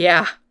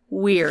 Yeah,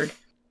 weird.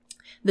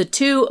 The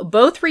two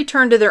both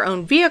returned to their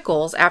own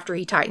vehicles after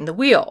he tightened the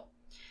wheel.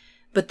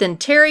 But then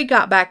Terry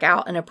got back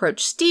out and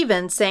approached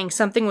Stephen, saying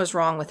something was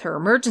wrong with her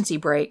emergency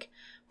brake,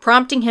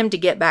 prompting him to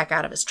get back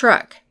out of his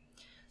truck.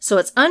 So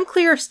it's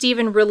unclear if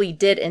Stephen really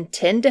did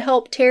intend to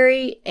help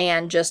Terry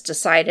and just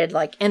decided,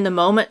 like, in the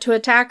moment to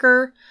attack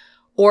her,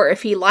 or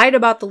if he lied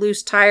about the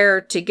loose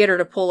tire to get her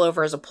to pull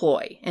over as a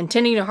ploy,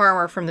 intending to harm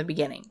her from the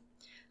beginning.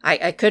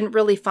 I couldn't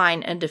really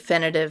find a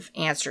definitive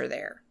answer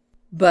there.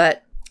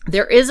 But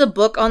there is a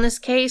book on this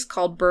case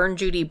called Burn,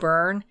 Judy,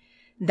 Burn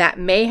that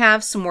may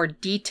have some more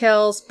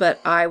details, but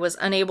I was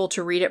unable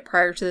to read it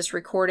prior to this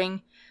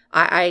recording.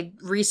 I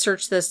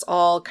researched this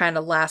all kind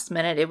of last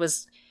minute. It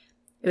was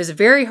a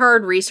very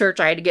hard research.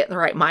 I had to get in the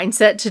right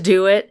mindset to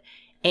do it.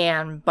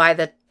 And by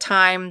the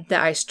time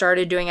that I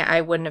started doing it,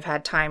 I wouldn't have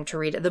had time to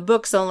read it. The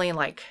book's only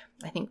like,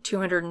 I think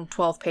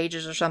 212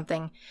 pages or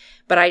something,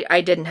 but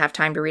I didn't have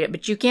time to read it.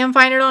 But you can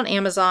find it on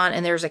Amazon,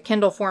 and there's a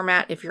Kindle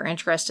format if you're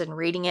interested in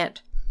reading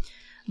it.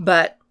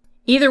 But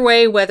either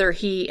way, whether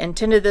he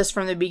intended this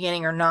from the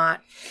beginning or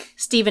not,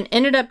 Stephen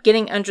ended up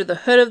getting under the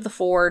hood of the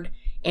Ford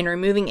and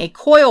removing a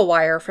coil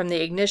wire from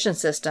the ignition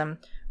system,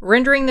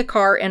 rendering the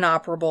car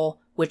inoperable,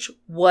 which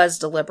was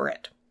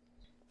deliberate.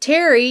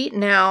 Terry,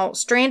 now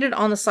stranded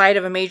on the side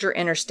of a major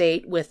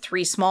interstate with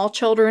 3 small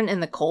children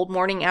in the cold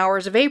morning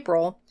hours of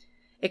April,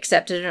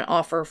 accepted an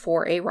offer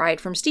for a ride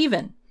from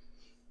Stephen.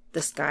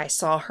 This guy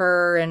saw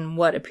her in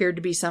what appeared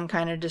to be some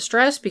kind of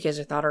distress because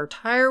he thought her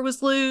tire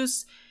was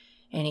loose,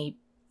 and he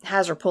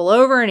has her pull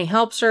over and he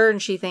helps her,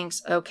 and she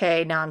thinks,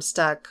 okay, now I'm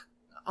stuck.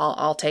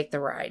 I'll take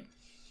the ride.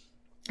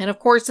 And of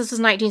course, this is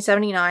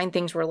 1979.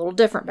 Things were a little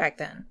different back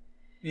then.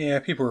 Yeah,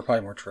 people were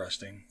probably more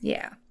trusting.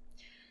 Yeah.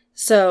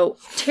 So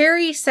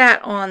Terry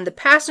sat on the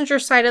passenger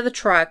side of the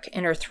truck,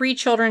 and her 3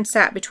 children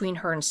sat between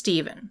her and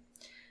Stephen.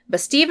 But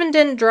Stephen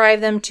didn't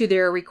drive them to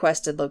their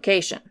requested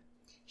location.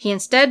 He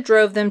instead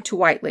drove them to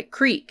White Lick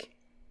Creek.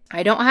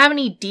 I don't have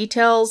any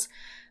details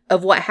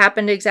of what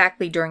happened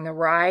exactly during the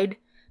ride,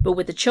 but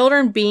with the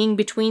children being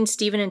between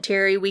Stephen and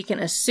Terry, we can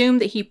assume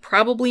that he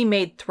probably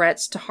made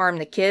threats to harm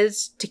the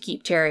kids to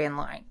keep Terry in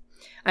line.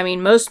 I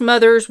mean, most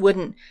mothers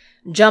wouldn't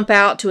jump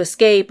out to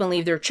escape and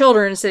leave their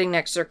children sitting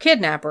next to their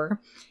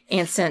kidnapper.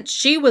 And since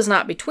she was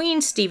not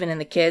between Stephen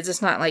and the kids,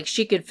 it's not like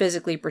she could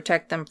physically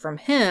protect them from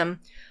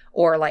him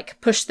or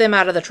like push them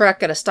out of the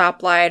truck at a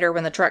stoplight or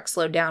when the truck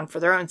slowed down for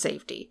their own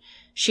safety.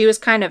 She was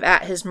kind of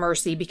at his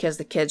mercy because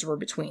the kids were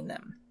between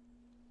them.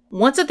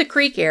 Once at the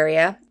creek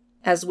area,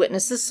 as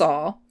witnesses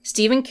saw,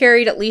 Stephen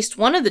carried at least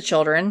one of the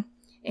children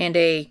and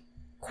a,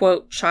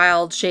 quote,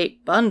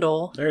 child-shaped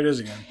bundle, There it is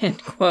again.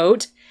 end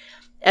quote,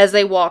 as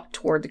they walked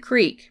toward the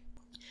creek.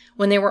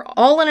 When they were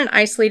all in an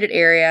isolated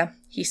area,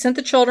 he sent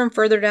the children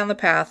further down the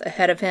path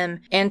ahead of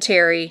him and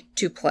Terry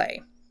to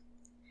play.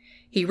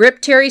 He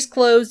ripped Terry's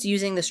clothes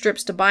using the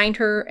strips to bind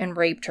her and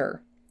raped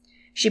her.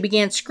 She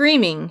began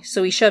screaming,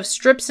 so he shoved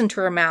strips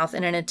into her mouth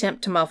in an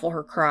attempt to muffle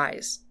her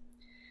cries.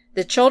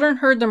 The children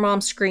heard their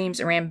mom's screams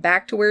and ran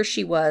back to where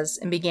she was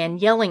and began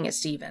yelling at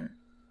Stephen.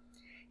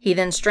 He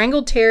then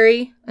strangled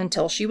Terry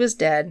until she was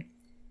dead,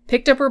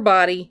 picked up her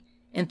body,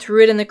 and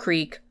threw it in the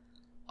creek,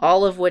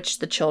 all of which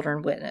the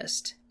children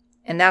witnessed.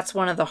 And that's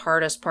one of the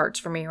hardest parts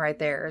for me right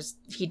there, is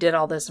he did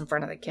all this in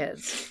front of the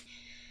kids.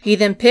 He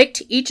then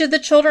picked each of the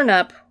children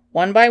up,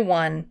 one by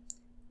one,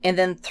 and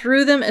then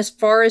threw them as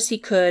far as he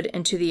could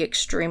into the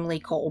extremely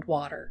cold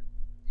water.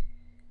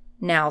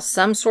 Now,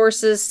 some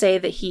sources say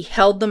that he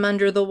held them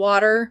under the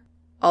water,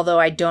 although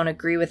I don't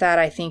agree with that.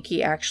 I think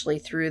he actually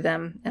threw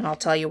them, and I'll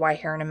tell you why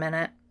here in a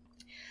minute.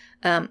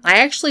 I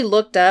actually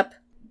looked up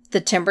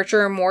the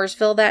temperature in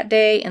Mooresville that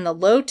day, and the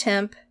low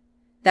temp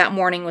that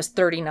morning was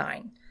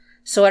 39.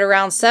 So at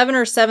around 7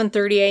 or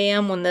 7:30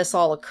 a.m. when this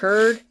all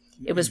occurred,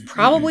 it was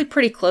probably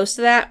pretty close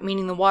to that,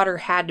 meaning the water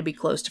had to be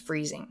close to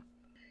freezing.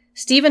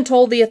 Stephen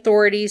told the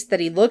authorities that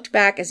he looked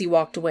back as he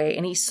walked away,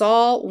 and he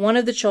saw one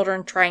of the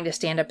children trying to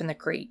stand up in the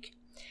creek.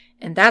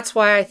 And that's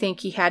why I think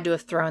he had to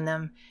have thrown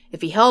them.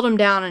 If he held them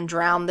down and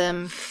drowned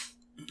them,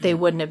 they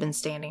wouldn't have been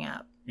standing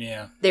up.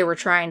 Yeah. They were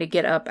trying to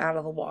get up out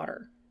of the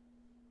water.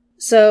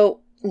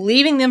 So,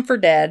 leaving them for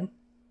dead,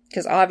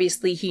 because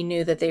obviously he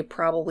knew that they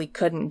probably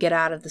couldn't get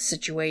out of the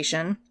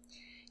situation,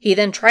 he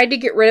then tried to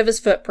get rid of his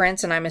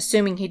footprints, and I'm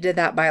assuming he did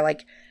that by,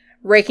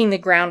 raking the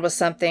ground with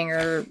something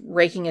or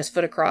raking his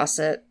foot across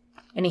it,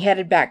 and he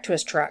headed back to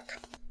his truck.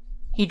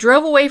 He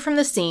drove away from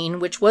the scene,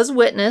 which was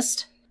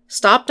witnessed,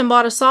 stopped and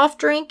bought a soft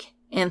drink,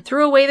 and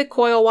threw away the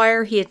coil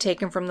wire he had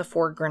taken from the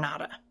Ford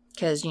Granada.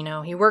 Because,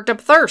 he worked up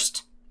a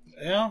thirst.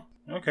 Yeah,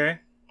 okay.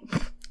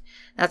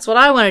 That's what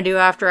I want to do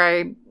after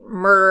I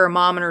murder a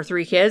mom and her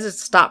 3 kids, is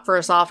stop for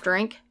a soft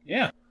drink.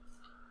 Yeah.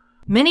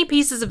 Many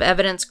pieces of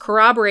evidence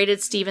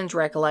corroborated Stephen's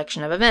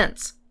recollection of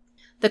events.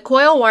 The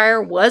coil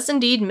wire was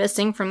indeed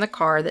missing from the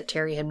car that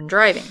Terry had been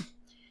driving.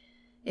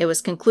 It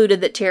was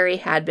concluded that Terry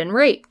had been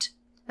raped.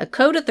 A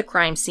coat at the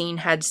crime scene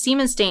had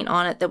semen stain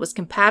on it that was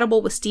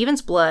compatible with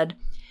Stephen's blood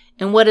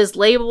and what is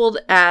labeled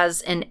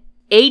as an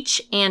H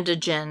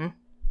antigen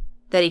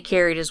that he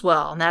carried as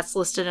well. And that's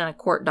listed in a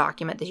court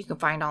document that you can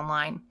find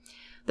online.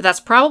 But that's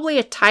probably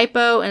a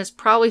typo, and it's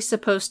probably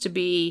supposed to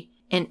be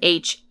an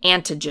H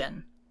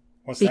antigen.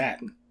 What's that?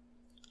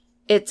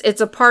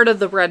 It's a part of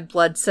the red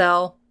blood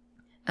cell.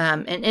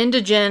 An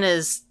indigen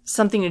is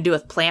something to do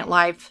with plant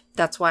life.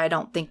 That's why I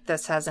don't think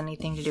this has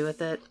anything to do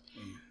with it.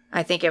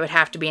 I think it would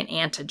have to be an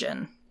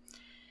antigen.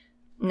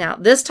 Now,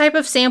 this type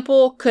of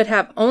sample could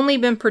have only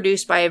been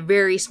produced by a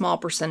very small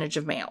percentage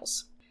of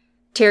males.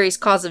 Terry's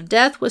cause of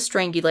death was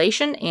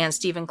strangulation, and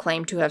Stephen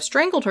claimed to have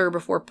strangled her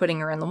before putting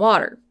her in the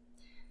water.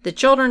 The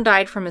children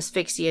died from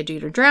asphyxia due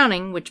to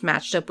drowning, which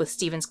matched up with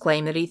Stephen's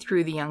claim that he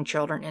threw the young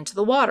children into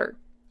the water.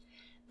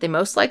 They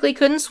most likely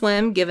couldn't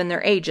swim, given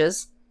their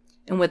ages,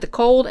 and with the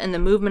cold and the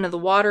movement of the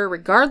water,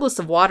 regardless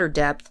of water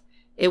depth,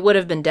 it would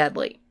have been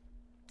deadly.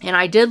 And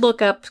I did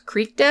look up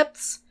creek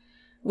depths,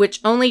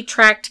 which only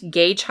tracked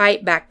gauge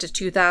height back to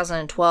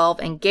 2012,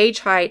 and gauge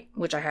height,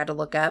 which I had to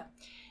look up,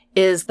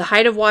 is the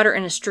height of water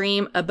in a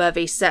stream above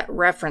a set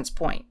reference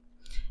point.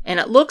 And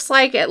it looks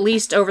like, at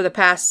least over the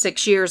past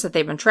 6 years that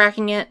they've been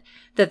tracking it,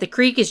 that the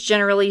creek is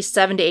generally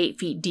 7 to 8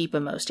 feet deep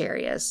in most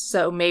areas.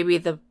 So maybe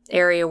the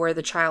area where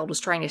the child was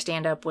trying to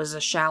stand up was a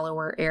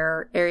shallower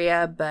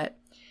area, but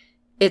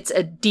it's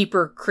a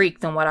deeper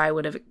creek than what I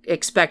would have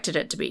expected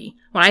it to be.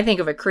 When I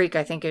think of a creek,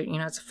 I think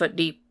it's a foot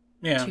deep,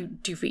 Yeah.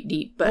 2 feet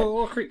deep, but a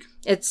little creek.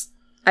 It's,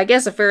 I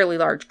guess, a fairly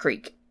large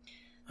creek.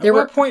 At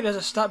what point does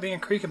it stop being a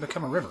creek and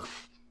become a river?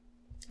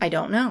 I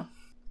don't know.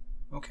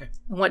 Okay.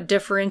 And what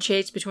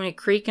differentiates between a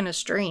creek and a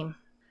stream?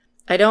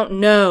 I don't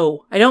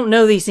know. I don't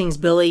know these things,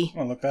 Billy. I'm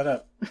gonna look that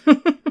up.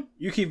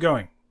 You keep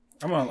going.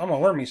 I'm gonna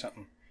learn me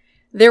something.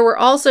 There were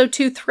also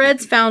 2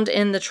 threads found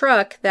in the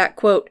truck that,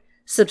 quote,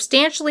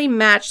 substantially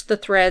matched the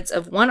threads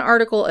of one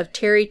article of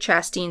Terry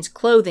Chastain's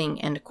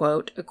clothing, end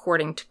quote,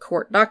 according to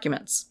court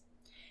documents.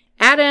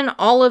 Add in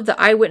all of the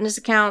eyewitness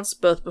accounts,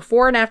 both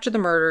before and after the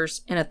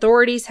murders, and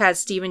authorities had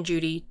Stephen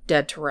Judy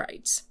dead to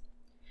rights.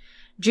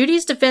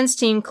 Judy's defense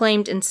team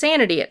claimed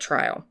insanity at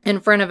trial in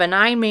front of a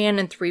 9-man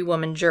and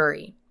 3-woman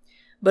jury.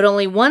 But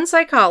only one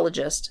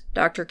psychologist,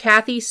 Dr.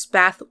 Kathy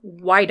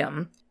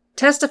Spath-Whitem,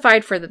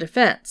 testified for the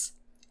defense,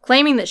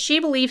 claiming that she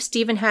believed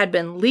Stephen had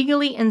been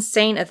legally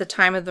insane at the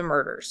time of the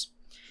murders.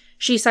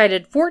 She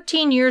cited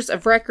 14 years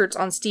of records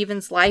on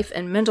Stephen's life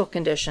and mental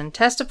condition,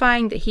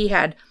 testifying that he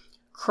had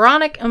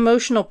chronic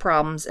emotional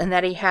problems and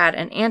that he had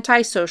an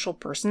antisocial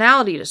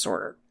personality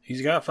disorder.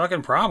 He's got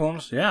fucking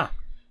problems, yeah.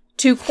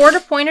 2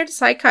 court-appointed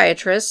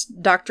psychiatrists,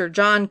 Dr.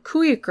 John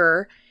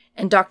Kuyaker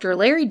and Dr.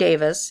 Larry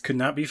Davis... Could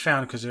not be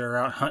found because they were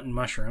out hunting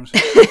mushrooms.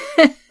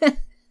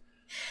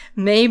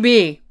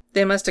 Maybe.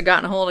 They must have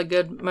gotten a hold of a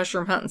good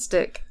mushroom hunting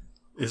stick.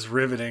 It's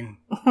riveting.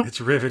 It's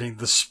riveting.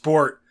 The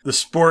sport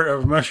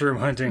of mushroom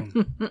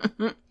hunting.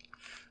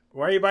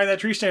 Why are you buying that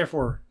tree stand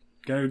for?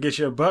 Gonna get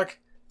you a buck?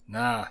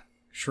 Nah.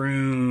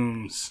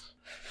 Shrooms.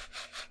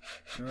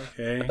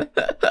 Okay.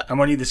 I'm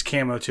gonna need this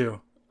camo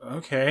too.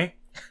 Okay.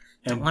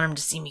 Don't want him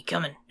to see me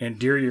coming. And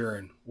deer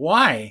urine.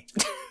 Why?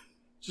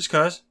 Just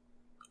 'cause.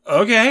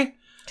 Okay.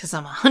 'Cause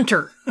I'm a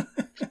hunter.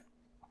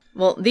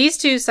 Well, these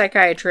two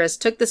psychiatrists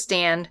took the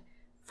stand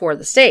for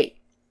the state.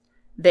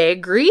 They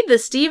agreed that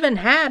Stephen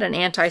had an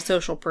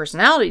antisocial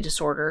personality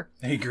disorder.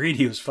 They agreed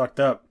he was fucked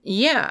up.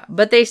 Yeah,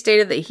 but they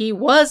stated that he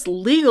was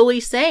legally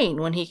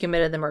sane when he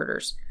committed the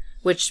murders,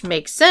 which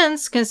makes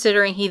sense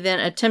considering he then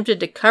attempted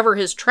to cover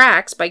his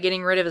tracks by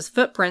getting rid of his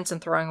footprints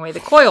and throwing away the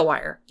coil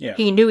wire. Yeah.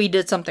 He knew he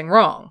did something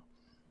wrong.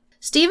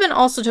 Stephen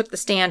also took the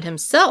stand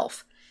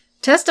himself,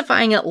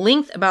 testifying at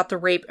length about the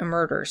rape and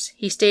murders.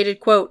 He stated,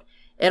 quote,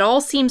 "It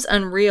all seems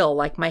unreal,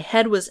 like my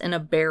head was in a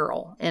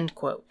barrel," end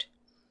quote.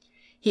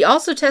 He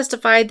also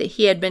testified that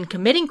he had been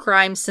committing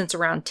crimes since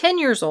around 10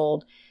 years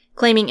old,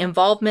 claiming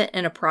involvement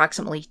in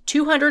approximately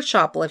 200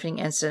 shoplifting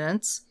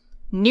incidents,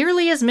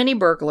 nearly as many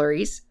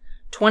burglaries,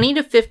 20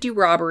 to 50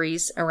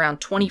 robberies,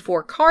 around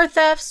 24 car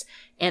thefts,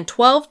 and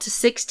 12 to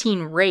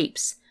 16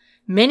 rapes,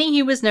 many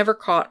he was never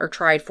caught or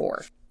tried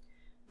for.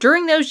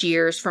 During those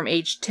years, from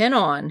age 10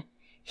 on,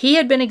 he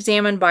had been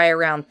examined by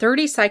around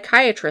 30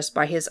 psychiatrists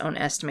by his own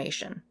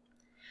estimation.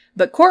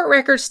 But court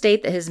records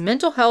state that his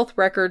mental health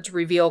records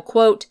reveal,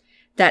 quote,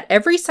 that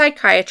every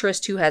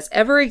psychiatrist who has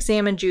ever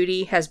examined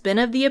Judy has been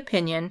of the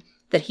opinion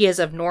that he is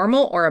of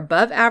normal or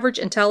above average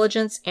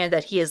intelligence and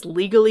that he is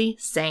legally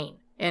sane,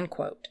 end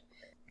quote.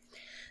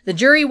 The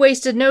jury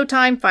wasted no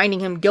time finding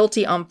him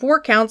guilty on 4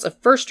 counts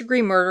of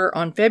first-degree murder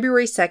on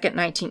February 2nd,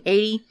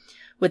 1980,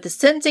 with the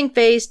sentencing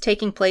phase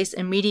taking place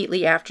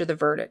immediately after the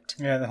verdict.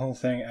 Yeah, the whole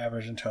thing,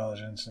 average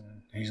intelligence,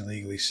 and he's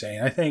legally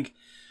sane. I think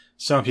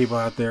some people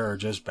out there are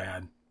just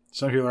bad.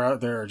 Some people out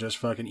there are just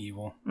fucking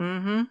evil.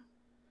 Mm-hmm.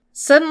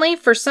 Suddenly,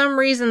 for some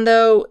reason,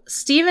 though,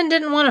 Stephen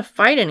didn't want to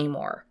fight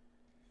anymore.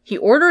 He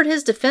ordered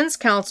his defense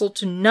counsel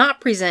to not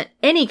present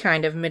any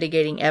kind of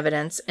mitigating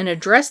evidence and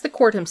addressed the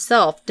court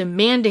himself,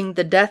 demanding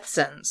the death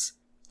sentence.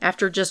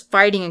 After just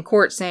fighting in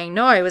court saying,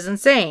 no, I was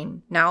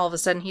insane. Now all of a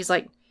sudden he's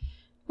like,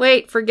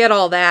 wait, forget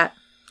all that.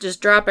 Just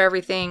drop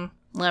everything.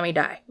 Let me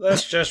die.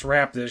 Let's just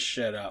wrap this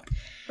shit up.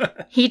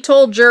 He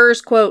told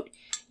jurors, quote,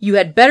 "You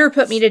had better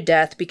put me to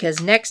death because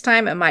next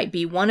time it might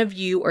be one of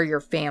you or your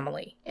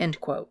family,"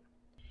 end quote.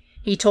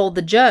 He told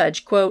the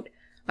judge, quote,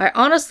 "I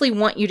honestly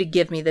want you to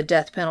give me the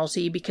death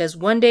penalty because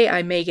one day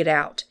I may get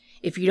out.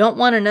 If you don't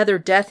want another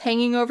death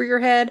hanging over your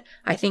head,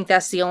 I think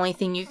that's the only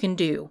thing you can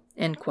do,"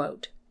 end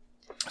quote.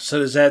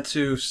 So is that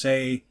to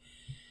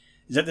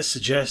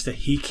suggest that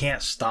he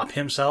can't stop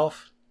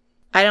himself?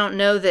 I don't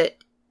know that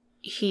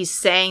he's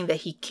saying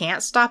that he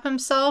can't stop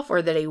himself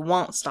or that he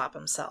won't stop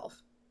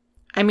himself.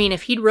 I mean,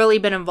 if he'd really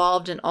been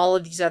involved in all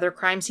of these other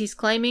crimes he's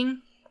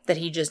claiming that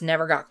he just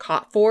never got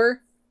caught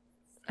for,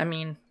 I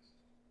mean,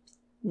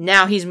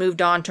 now he's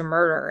moved on to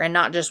murder, and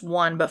not just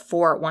 1, but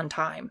 4 at one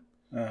time.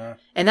 Uh-huh.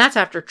 And that's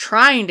after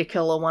trying to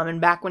kill a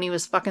woman back when he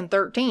was fucking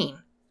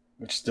 13.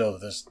 Which still,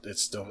 that's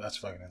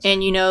fucking insane.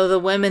 And you know, the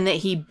women that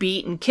he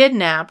beat and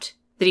kidnapped,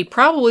 that he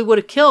probably would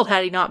have killed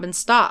had he not been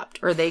stopped,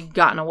 or they'd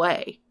gotten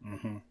away.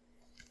 Mm-hmm.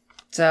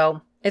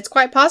 So, it's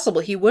quite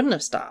possible he wouldn't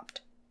have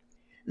stopped.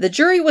 The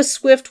jury was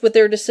swift with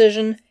their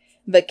decision,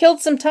 but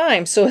killed some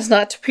time so as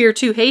not to appear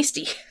too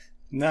hasty.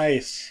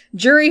 Nice.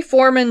 Jury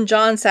foreman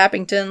John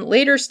Sappington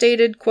later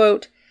stated,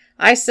 quote,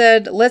 "I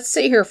said, let's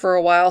sit here for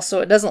a while so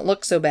it doesn't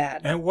look so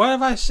bad." And what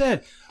have I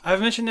said? I've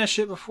mentioned that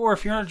shit before.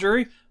 If you're on a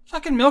jury,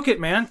 fucking milk it,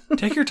 man.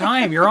 Take your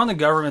time. You're on the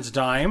government's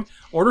dime.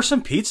 Order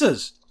some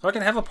pizzas.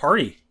 Fucking have a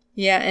party.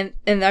 Yeah,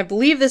 and I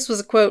believe this was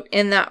a quote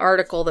in that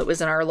article that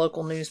was in our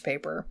local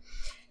newspaper.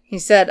 He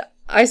said,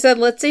 "I said,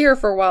 let's sit here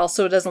for a while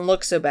so it doesn't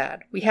look so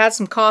bad. We had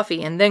some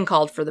coffee and then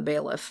called for the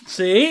bailiff."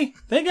 See?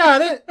 They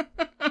got it.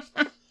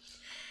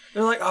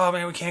 They're like, oh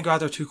man, we can't go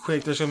out there too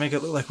quick. They're just going to make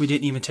it look like we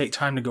didn't even take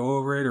time to go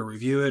over it or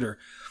review it or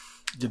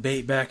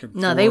debate back and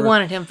forth. No, they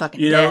wanted him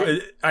fucking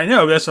dead. I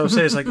know, that's what I'm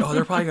saying. It's like, oh,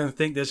 they're probably going to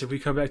think this if we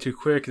come back too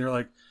quick. And they're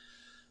like,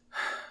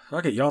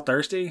 fuck it, y'all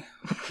thirsty?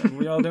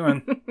 What y'all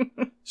doing?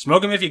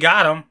 Smoke them if you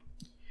got them.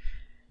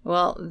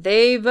 Well,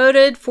 they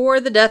voted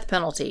for the death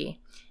penalty.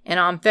 And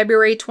on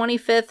February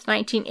 25th,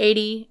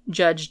 1980,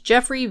 Judge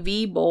Jeffrey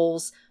V.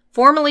 Bowles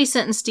formally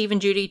sentenced Stephen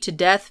Judy to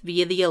death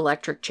via the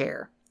electric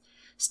chair.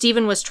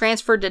 Stephen was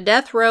transferred to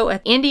death row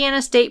at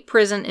Indiana State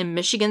Prison in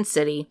Michigan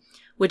City,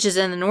 which is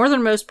in the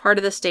northernmost part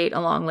of the state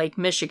along Lake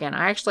Michigan.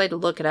 I actually had to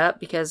look it up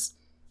because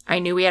I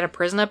knew we had a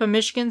prison up in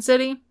Michigan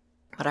City,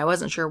 but I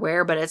wasn't sure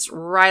where, but it's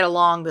right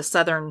along the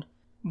southern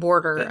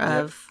border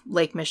of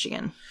Lake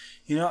Michigan.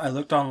 You know, I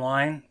looked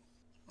online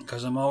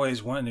because I'm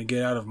always wanting to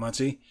get out of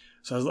Muncie.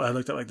 So I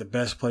looked at like the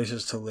best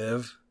places to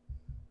live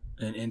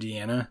in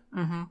Indiana.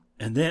 Mm-hmm.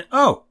 And then,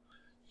 tell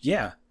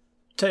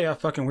you how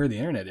fucking weird the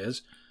internet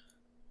is.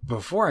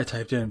 Before I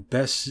typed in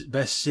best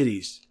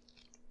cities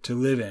to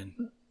live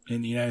in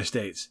the United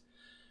States,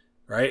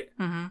 right?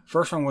 Mm-hmm.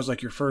 First one was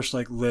like your first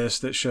like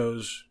list that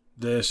shows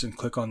this and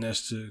click on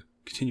this to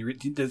continue.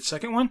 The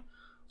second one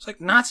was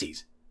like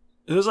Nazis.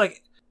 It was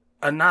like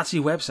a Nazi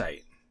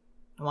website.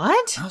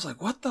 What? I was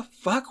like, what the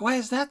fuck? Why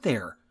is that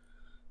there?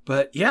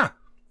 But yeah,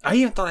 I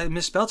even thought I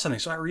misspelled something,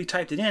 so I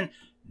retyped it in.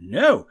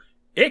 No,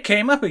 It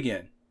came up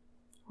again.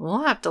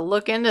 We'll have to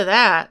look into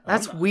that.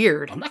 That's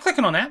weird. I'm not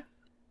clicking on that.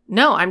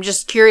 No, I'm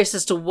just curious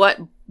as to what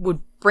would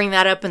bring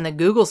that up in the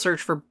Google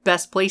search for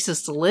best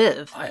places to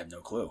live. I have no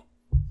clue.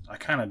 I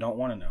kind of don't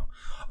want to know.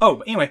 Oh,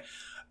 but anyway,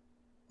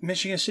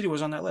 Michigan City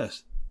was on that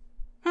list.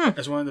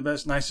 As one of the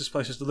best, nicest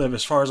places to live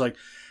as far as like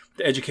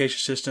the education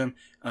system,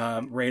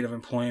 rate of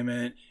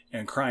employment,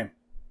 and crime.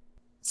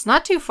 It's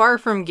not too far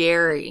from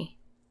Gary.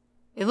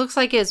 It looks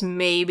like it's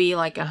maybe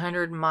like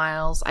 100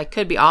 miles. I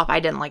could be off. I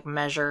didn't like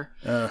measure.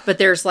 But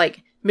there's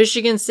like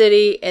Michigan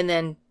City, and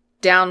then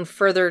down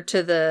further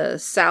to the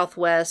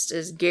southwest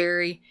is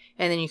Gary.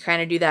 And then you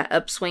kind of do that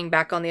upswing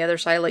back on the other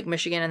side, like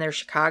Michigan, and there's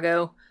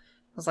Chicago.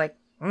 I was like,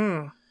 I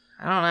don't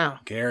know.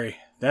 Gary.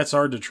 That's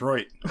our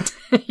Detroit.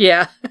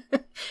 Yeah.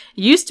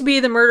 Used to be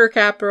the murder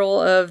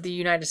capital of the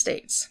United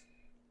States.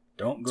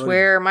 It's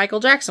where Michael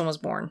Jackson was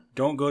born.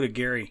 Don't go to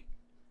Gary.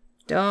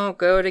 Don't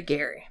go to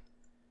Gary.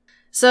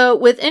 So,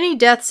 with any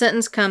death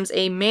sentence comes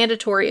a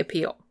mandatory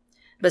appeal.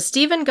 But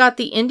Stephen got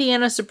the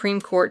Indiana Supreme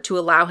Court to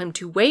allow him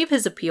to waive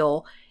his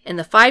appeal, and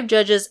the 5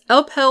 judges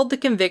upheld the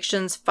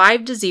convictions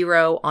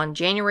 5-0 on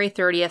January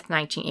 30th,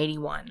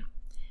 1981.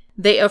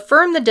 They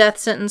affirmed the death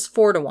sentence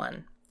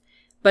 4-1.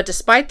 But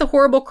despite the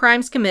horrible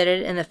crimes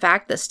committed and the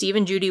fact that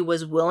Stephen Judy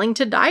was willing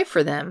to die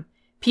for them,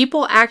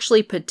 people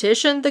actually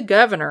petitioned the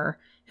governor,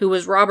 who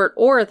was Robert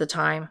Orr at the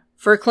time,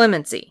 for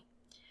clemency.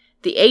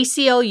 The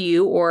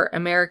ACLU, or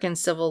American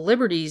Civil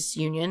Liberties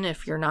Union,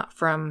 if you're not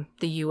from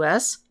the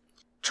U.S.,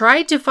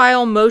 tried to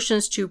file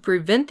motions to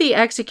prevent the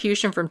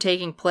execution from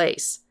taking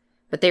place,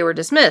 but they were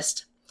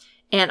dismissed.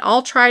 And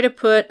I'll try to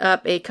put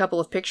up a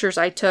couple of pictures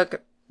I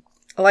took,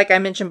 like I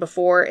mentioned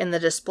before, in the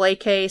display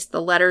case,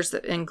 the letters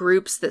and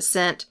groups that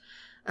sent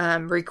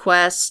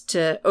requests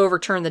to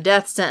overturn the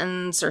death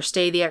sentence or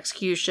stay the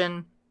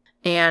execution.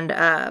 And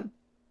I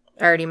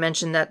already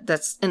mentioned that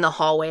that's in the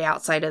hallway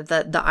outside of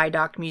the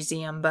IDOC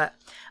museum, but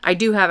I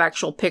do have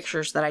actual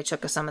pictures that I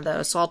took of some of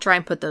those, so I'll try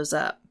and put those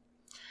up.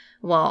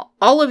 Well,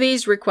 all of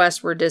these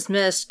requests were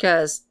dismissed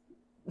because,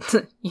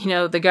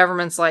 the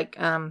government's like,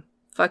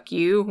 fuck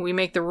you, we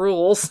make the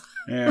rules.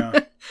 Yeah.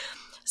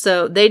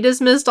 So they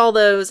dismissed all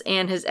those,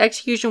 and his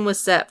execution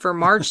was set for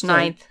March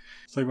 9th.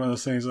 It's like one of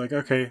those things like,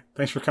 okay,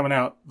 thanks for coming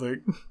out.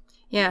 Like,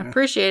 yeah,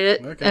 appreciate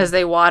it. Okay. As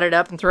they wad it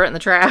up and throw it in the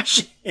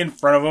trash. In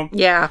front of them.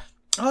 Yeah.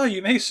 Oh,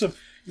 you made some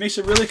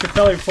really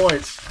compelling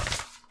points.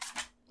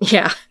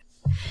 Yeah.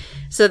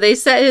 So they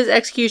set his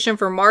execution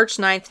for March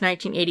 9th,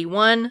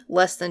 1981,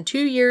 less than 2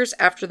 years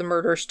after the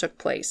murders took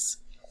place.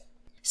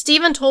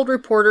 Stephen told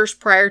reporters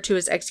prior to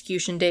his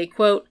execution day,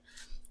 quote,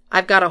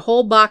 "I've got a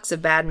whole box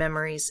of bad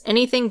memories.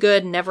 Anything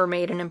good never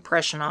made an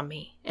impression on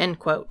me," end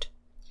quote.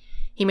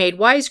 He made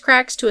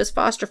wisecracks to his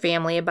foster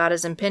family about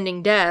his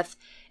impending death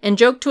and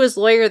joked to his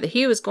lawyer that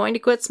he was going to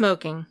quit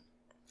smoking.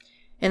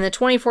 In the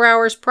 24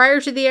 hours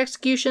prior to the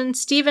execution,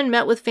 Stephen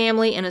met with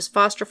family, and his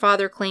foster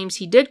father claims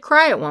he did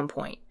cry at one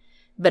point.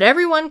 But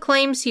everyone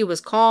claims he was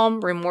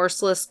calm,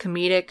 remorseless,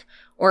 comedic,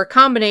 or a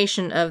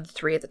combination of the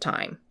three at the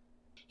time.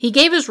 He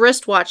gave his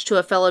wristwatch to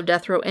a fellow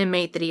death row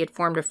inmate that he had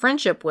formed a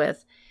friendship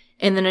with,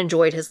 and then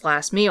enjoyed his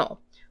last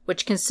meal,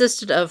 which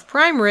consisted of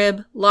prime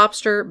rib,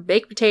 lobster,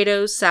 baked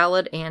potatoes,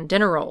 salad, and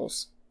dinner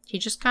rolls. He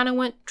just kind of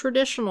went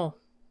traditional.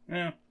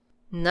 Yeah.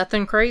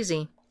 Nothing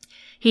crazy.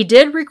 He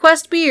did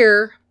request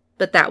beer,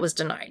 but that was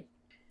denied.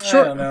 I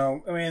don't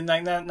know. I mean,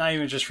 not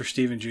even just for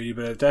Steve and Judy,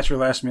 but if that's your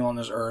last meal on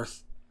this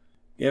earth,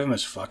 give him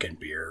his fucking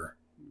beer.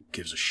 Who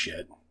gives a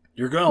shit?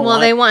 You're gonna. Well,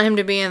 they want him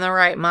to be in the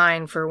right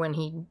mind for when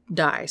he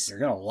dies. You're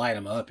gonna light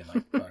him up and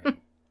like fucking.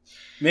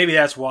 Maybe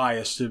that's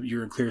why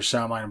you're in clear,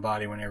 sound mind and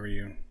body whenever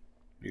you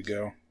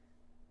go.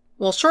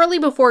 Well, shortly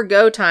before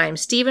go time,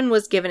 Stephen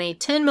was given a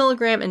 10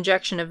 milligram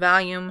injection of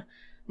Valium,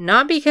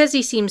 not because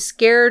he seemed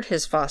scared,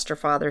 his foster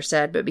father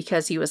said, but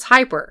because he was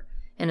hyper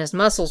and his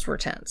muscles were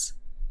tense.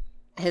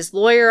 His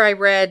lawyer, I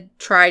read,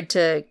 tried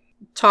to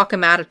talk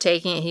him out of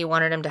taking it. He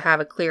wanted him to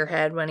have a clear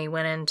head when he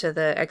went into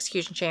the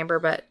execution chamber,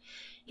 but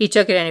he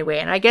took it anyway.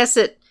 And I guess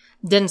it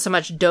didn't so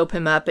much dope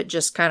him up, it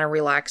just kind of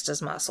relaxed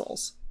his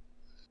muscles.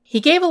 He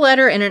gave a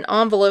letter in an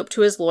envelope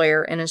to his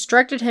lawyer and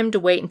instructed him to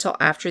wait until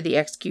after the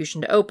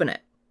execution to open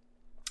it.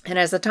 And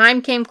as the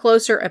time came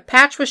closer, a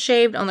patch was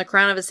shaved on the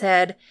crown of his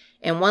head,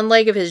 and one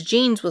leg of his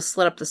jeans was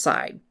slit up the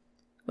side.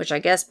 Which I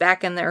guess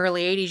back in the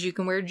early 80s you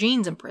can wear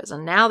jeans in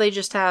prison. Now they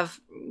just have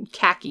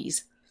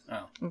khakis.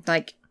 Oh.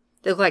 Like,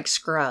 they look like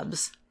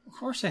scrubs. Of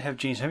course they have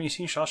jeans. Haven't you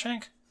seen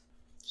Shawshank?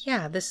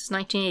 Yeah, this is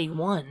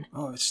 1981.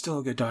 Oh, it's still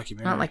a good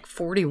documentary. Not like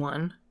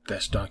 41.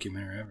 Best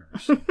documentary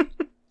ever.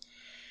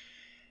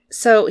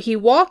 So he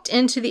walked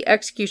into the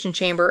execution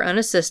chamber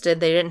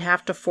unassisted. They didn't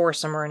have to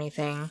force him or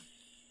anything.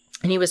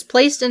 And he was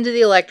placed into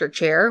the electric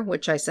chair,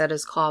 which I said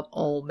is called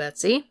Old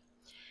Betsy,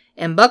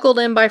 and buckled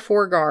in by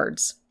 4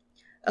 guards.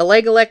 A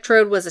leg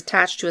electrode was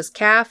attached to his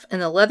calf, and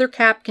the leather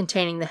cap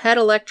containing the head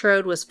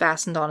electrode was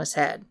fastened on his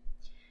head.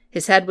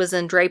 His head was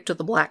then draped with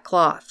a black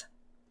cloth.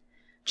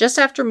 Just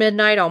after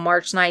midnight on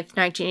March 9th,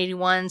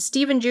 1981,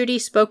 Stephen Judy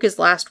spoke his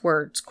last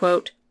words,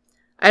 quote,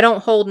 "I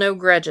don't hold no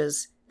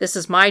grudges. This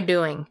is my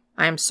doing.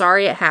 I am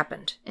sorry it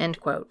happened." End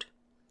quote.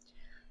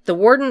 The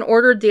warden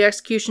ordered the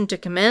execution to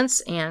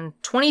commence, and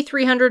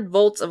 2,300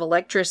 volts of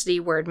electricity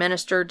were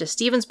administered to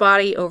Stephen's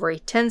body over a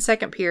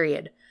 10-second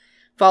period,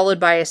 followed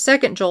by a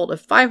second jolt of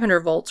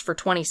 500 volts for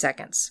 20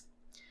 seconds.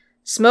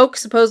 Smoke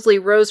supposedly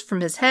rose from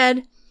his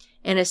head,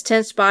 and his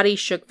tensed body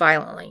shook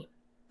violently.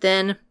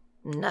 Then,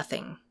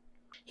 nothing.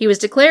 He was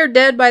declared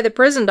dead by the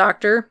prison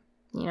doctor,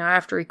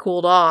 after he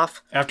cooled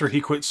off. After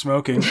he quit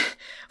smoking.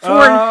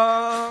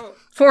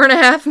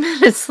 4.5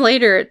 minutes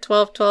later at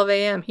 12:12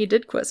 a.m., he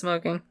did quit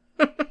smoking.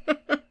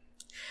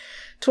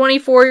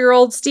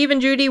 24-year-old Stephen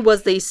Judy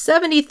was the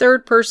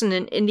 73rd person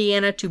in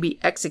Indiana to be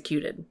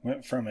executed.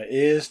 Went from a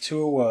is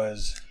to a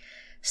was.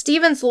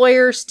 Stephen's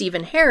lawyer,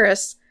 Stephen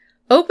Harris,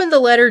 opened the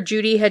letter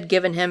Judy had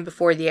given him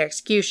before the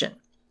execution.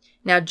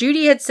 Now,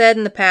 Judy had said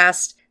in the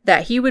past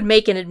that he would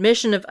make an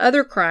admission of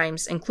other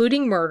crimes,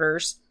 including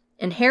murders,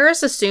 and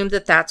Harris assumed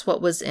that that's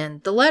what was in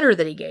the letter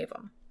that he gave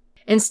him.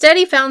 Instead,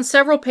 he found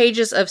several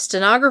pages of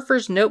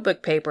stenographer's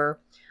notebook paper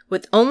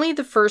with only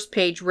the first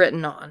page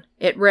written on.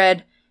 It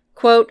read,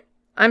 quote,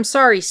 "I'm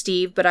sorry,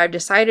 Steve, but I've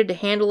decided to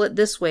handle it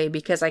this way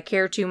because I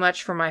care too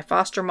much for my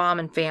foster mom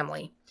and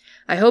family.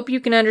 I hope you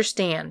can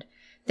understand.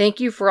 Thank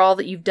you for all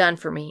that you've done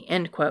for me,"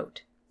 end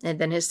quote. And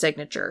then his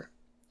signature.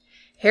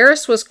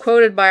 Harris was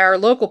quoted by our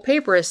local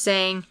paper as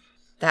saying,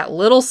 "That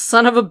little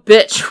son of a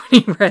bitch,"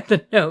 when he read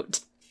the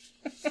note.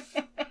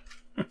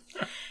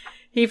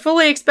 He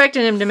fully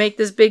expected him to make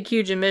this big,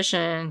 huge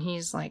admission, and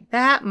he's like,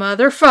 "That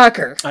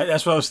motherfucker."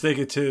 That's what I was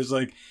thinking, too. It's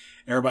like,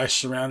 everybody's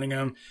surrounding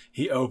him.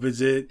 He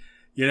opens it,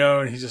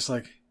 and he's just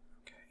like,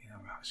 "Okay,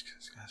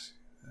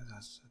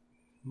 that's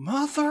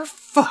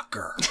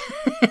motherfucker."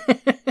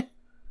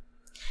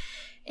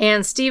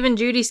 And Stephen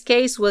Judy's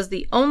case was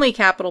the only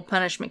capital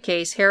punishment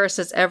case Harris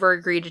has ever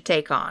agreed to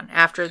take on.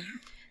 After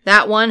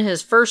that one,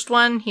 his first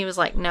one, he was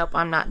like, "Nope,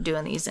 I'm not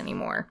doing these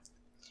anymore."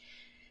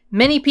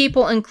 Many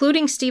people,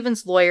 including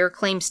Stephen's lawyer,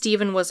 claim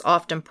Stephen was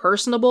often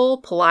personable,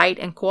 polite,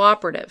 and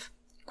cooperative.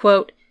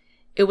 Quote,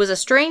 "It was a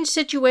strange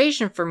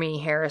situation for me,"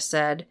 Harris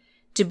said,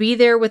 "to be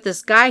there with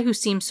this guy who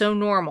seemed so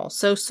normal,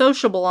 so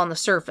sociable on the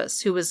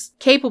surface, who was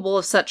capable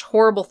of such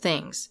horrible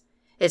things.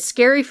 It's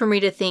scary for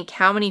me to think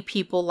how many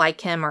people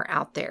like him are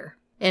out there."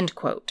 End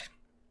quote.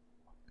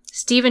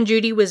 Stephen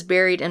Judy was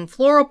buried in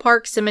Floral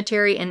Park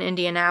Cemetery in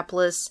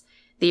Indianapolis,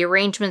 the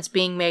arrangements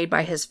being made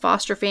by his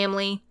foster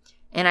family.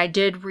 And I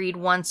did read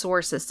one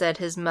source that said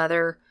his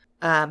mother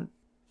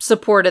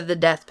supported the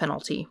death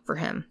penalty for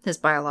him, his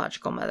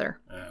biological mother.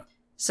 Yeah.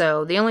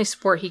 So the only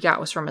support he got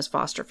was from his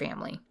foster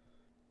family.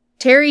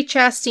 Terry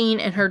Chastain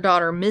and her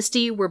daughter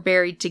Misty were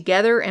buried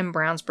together in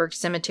Brownsburg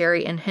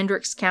Cemetery in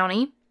Hendricks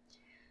County.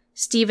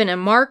 Stephen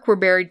and Mark were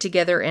buried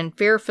together in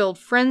Fairfield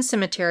Friends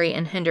Cemetery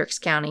in Hendricks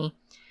County,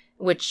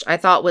 which I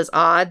thought was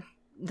odd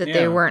that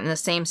they weren't in the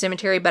same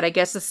cemetery, but I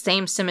guess the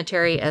same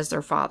cemetery as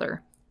their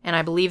father. And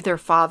I believe their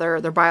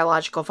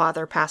biological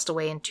father, passed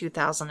away in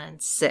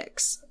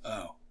 2006.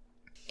 Oh.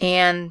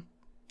 And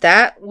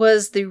that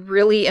was the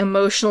really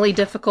emotionally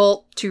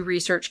difficult to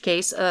research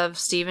case of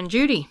Stephen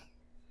Judy.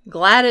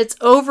 Glad it's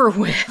over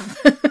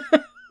with.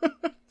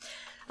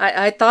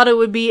 I thought it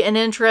would be an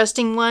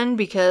interesting one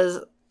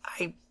because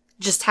I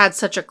just had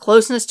such a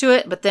closeness to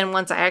it. But then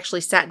once I actually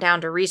sat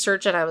down to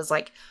research it, I was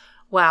like,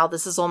 wow,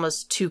 this is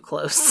almost too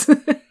close.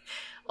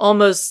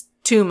 Almost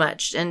too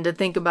much. And to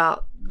think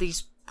about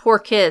these poor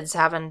kids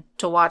having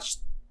to watch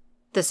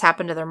this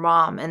happen to their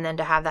mom and then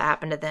to have that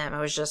happen to them.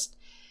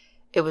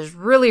 It was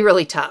really,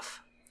 really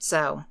tough.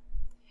 So,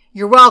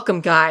 you're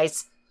welcome,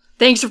 guys.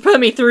 Thanks for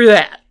putting me through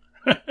that.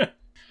 I'm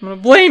going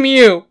to blame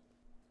you.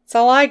 That's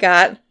all I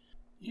got.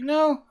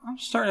 I'm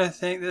starting to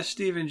think this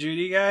Stephen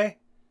Judy guy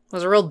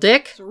Was a real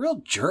dick. is a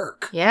real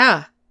jerk.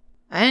 Yeah.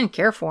 I didn't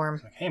care for him.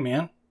 It's like, hey,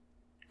 man,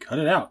 cut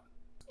it out.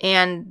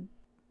 And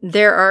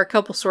there are a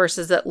couple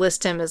sources that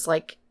list him as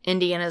like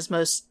Indiana's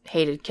most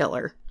hated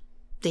killer.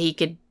 That he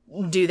could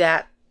do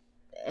that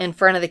in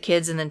front of the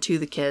kids and then to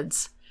the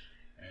kids.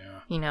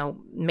 Yeah.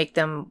 Make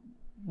them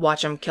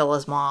watch him kill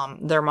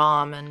their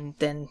mom, and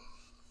then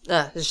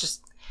it's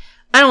just,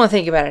 I don't want to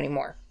think about it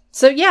anymore.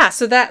 So yeah,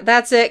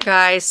 that's it,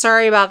 guys.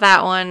 Sorry about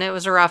that one. It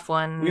was a rough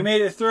one. We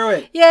made it through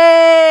it.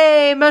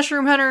 Yay!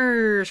 Mushroom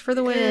Hunters for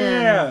the win.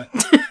 Yeah.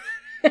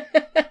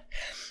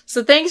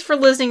 So thanks for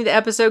listening to the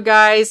episode,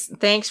 guys.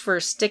 Thanks for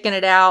sticking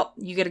it out.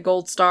 You get a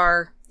gold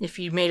star if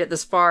you made it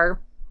this far.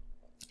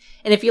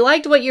 And if you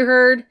liked what you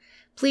heard,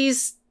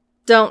 please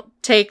don't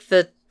take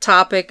the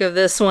topic of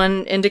this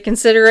one into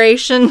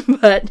consideration.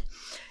 But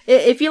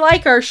if you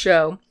like our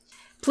show,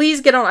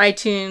 please get on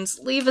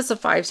iTunes, leave us a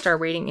 5-star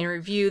rating and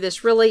review.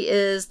 This really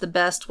is the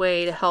best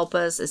way to help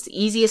us. It's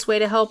the easiest way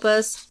to help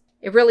us.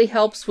 It really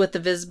helps with the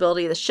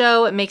visibility of the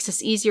show. It makes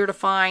us easier to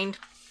find.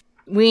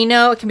 We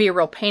know it can be a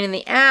real pain in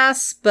the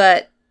ass,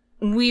 but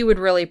we would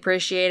really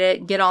appreciate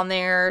it. Get on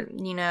there,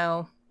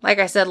 like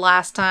I said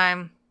last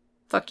time,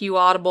 fuck you,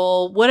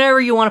 Audible, whatever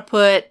you want to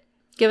put,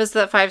 give us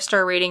that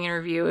 5-star rating and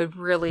review. It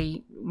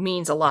really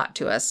means a lot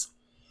to us.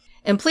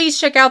 And please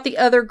check out the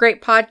other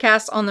great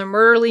podcasts on the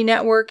Murderly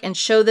Network and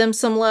show them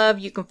some love.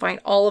 You can find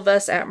all of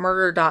us at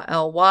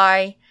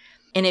murder.ly.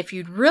 And if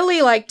you'd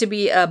really like to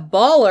be a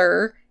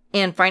baller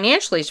and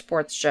financially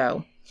support the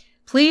show,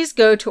 please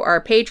go to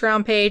our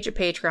Patreon page at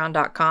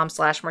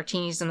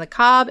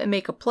patreon.com/martinisandthecob and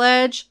make a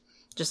pledge.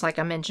 Just like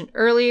I mentioned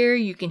earlier,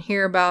 you can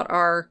hear about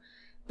our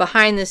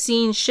behind the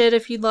scenes shit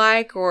if you'd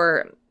like,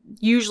 or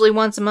usually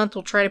once a month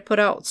we'll try to put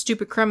out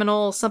Stupid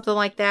Criminal, something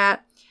like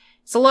that.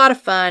 It's a lot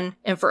of fun,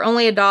 and for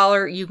only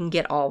 $1, you can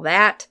get all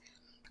that.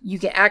 You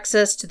get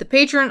access to the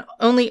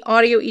Patreon-only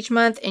audio each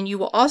month, and you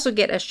will also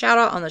get a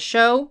shout-out on the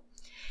show.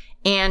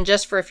 And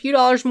just for a few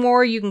dollars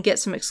more, you can get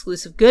some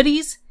exclusive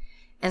goodies.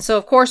 And so,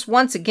 of course,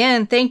 once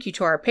again, thank you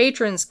to our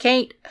patrons,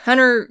 Kate,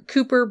 Hunter,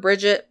 Cooper,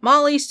 Bridget,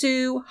 Molly,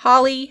 Sue,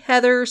 Holly,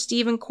 Heather,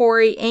 Stephen,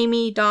 Corey,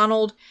 Amy,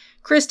 Donald,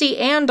 Christy,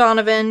 and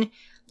Donovan.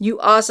 You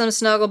awesome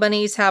snuggle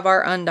bunnies have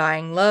our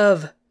undying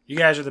love. You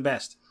guys are the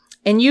best.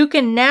 And you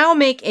can now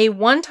make a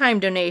one-time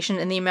donation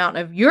in the amount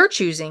of your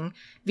choosing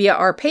via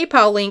our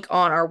PayPal link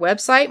on our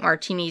website,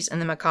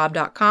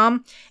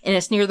 martinisandthemacabre.com, and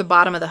it's near the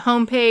bottom of the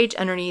homepage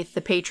underneath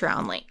the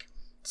Patreon link.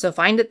 So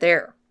find it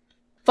there.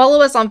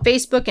 Follow us on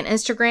Facebook and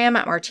Instagram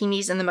at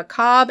Martinis and the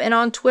Macabre, and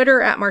on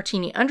Twitter at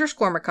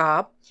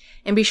Martini_Macabre.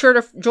 And be sure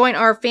to join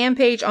our fan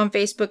page on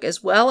Facebook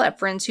as well at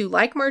Friends Who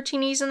Like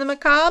Martinis and the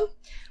Macabre.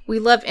 We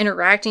love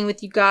interacting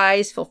with you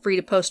guys. Feel free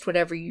to post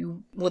whatever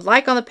you would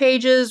like on the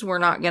pages. We're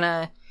not going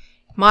to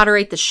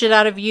moderate the shit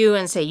out of you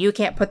and say, you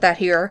can't put that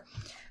here.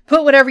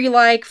 Put whatever you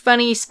like,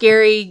 funny,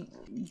 scary,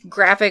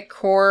 graphic,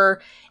 horror,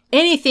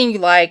 anything you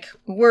like.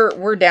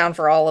 We're down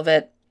for all of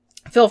it.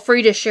 Feel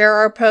free to share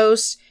our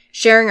posts.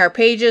 Sharing our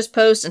pages,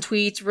 posts, and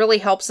tweets really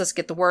helps us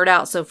get the word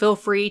out, so feel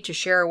free to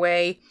share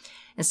away.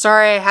 And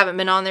sorry I haven't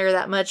been on there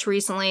that much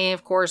recently,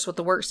 of course, with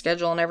the work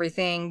schedule and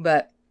everything,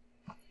 but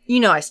you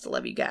know I still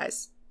love you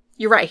guys.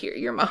 You're right here.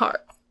 You're in my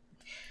heart.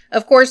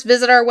 Of course,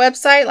 visit our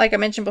website, like I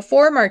mentioned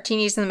before,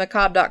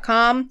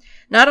 martinisandthemacabre.com,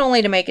 not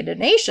only to make a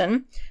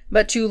donation,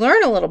 but to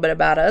learn a little bit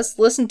about us,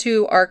 listen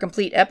to our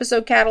complete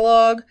episode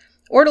catalog,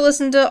 or to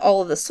listen to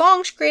all of the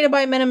songs created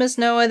by Minimus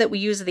Noah that we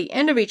use at the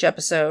end of each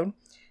episode.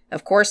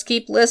 Of course,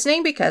 keep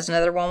listening because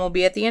another one will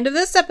be at the end of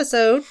this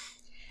episode.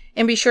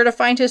 And be sure to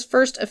find his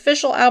first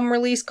official album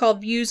release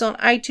called Views on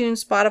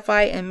iTunes,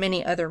 Spotify, and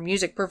many other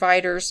music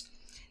providers.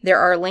 There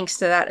are links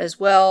to that as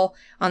well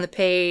on the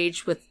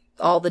page with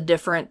all the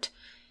different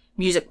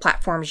music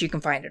platforms you can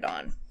find it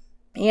on.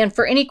 And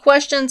for any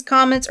questions,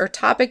 comments, or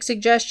topic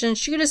suggestions,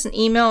 shoot us an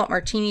email at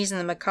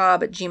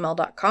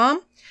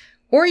martinisandthemacabre@gmail.com,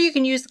 or you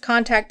can use the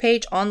contact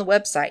page on the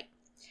website.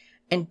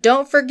 And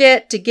don't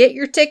forget to get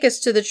your tickets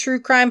to the True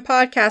Crime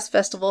Podcast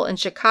Festival in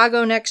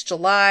Chicago next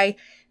July.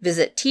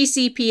 Visit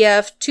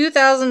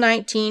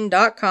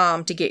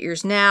tcpf2019.com to get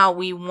yours now.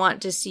 We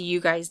want to see you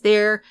guys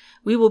there.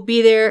 We will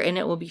be there and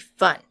it will be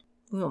fun.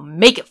 We will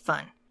make it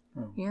fun.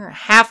 You're gonna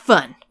have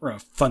fun. We're going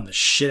to fun the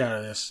shit out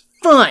of this.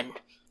 Fun!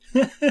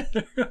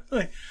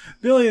 Like,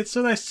 Billy, it's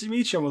so nice to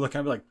meet you. I'm looking,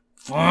 I'll be like,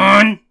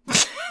 fun!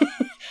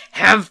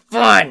 Have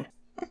fun!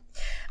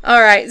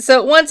 Alright,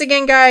 so once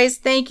again, guys,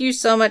 thank you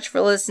so much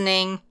for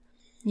listening.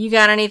 You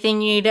got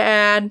anything you need to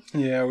add?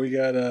 Yeah, we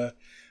got a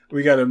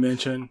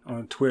mention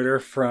on Twitter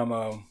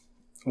from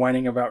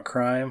Whining About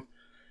Crime.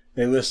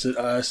 They listed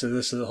us. They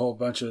listed a whole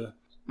bunch of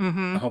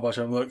them.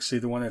 Look, see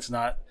the one that's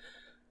not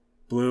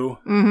blue?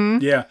 Mm-hmm.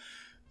 Yeah.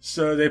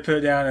 So they put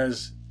it down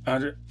as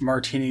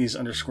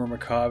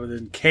Martinis_Macabre. And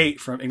then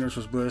Kate from Ignorance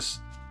Was Bliss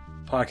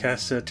podcast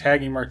said,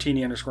 tagging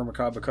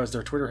Martini_Macabre because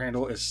their Twitter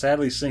handle is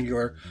sadly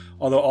singular,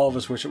 although all of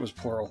us wish it was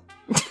plural.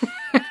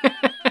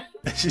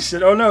 And she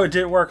said, oh no, it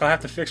didn't work. I'll have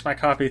to fix my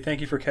copy.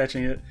 Thank you for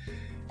catching it.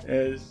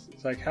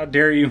 It's like, how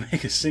dare you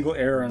make a single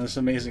error on this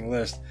amazing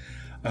list?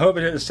 I hope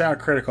it didn't sound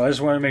critical. I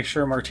just want to make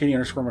sure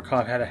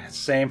Martini_Macabre had a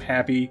same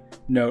happy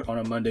note on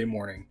a Monday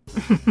morning.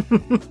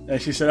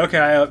 And she said, okay,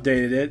 I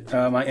updated it.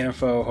 My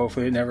info,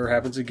 hopefully it never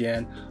happens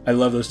again. I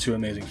love those two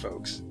amazing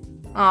folks.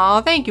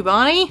 Aw, thank you,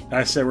 Bonnie.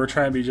 I said, we're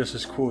trying to be just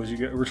as cool as you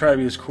get. We're trying to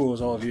be as cool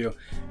as all of you.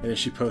 And then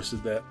she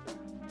posted that.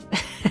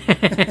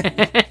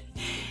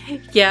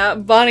 Yeah,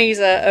 Bonnie's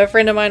a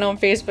friend of mine on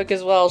Facebook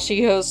as well.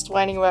 She hosts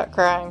Whining About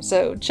Crime,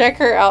 so check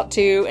her out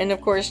too. And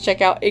of course, check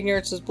out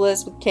Ignorance Was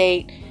Bliss with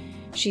Kate.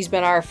 She's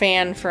been our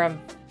fan from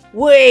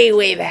way,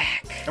 way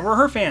back. And we're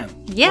her fan.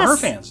 Yes. We're her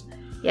fans.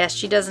 Yes,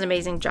 she does an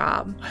amazing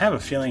job. I have a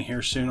feeling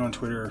here soon on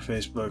Twitter or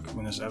Facebook,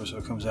 when this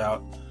episode comes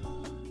out,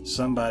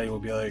 somebody will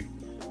be like,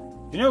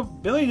 you know,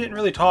 Billy didn't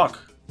really talk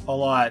a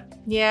lot.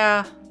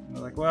 Yeah. And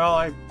they're like, well,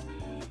 I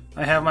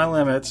have my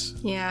limits.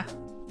 Yeah.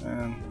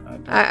 And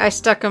I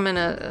stuck him in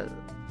a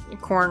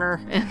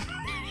corner and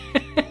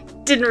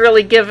didn't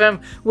really give him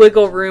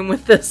wiggle room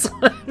with this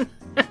one.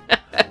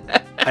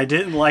 I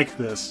didn't like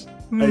this.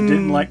 I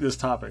didn't like this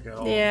topic at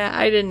all. Yeah,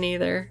 I didn't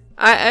either.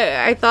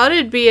 I thought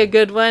it'd be a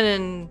good one,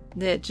 and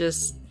it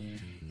was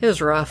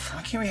rough.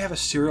 Why can't we have a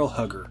serial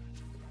hugger?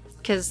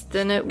 Because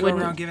then it Go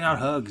wouldn't. around giving out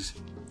hugs.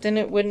 Then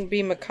it wouldn't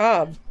be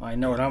macabre. I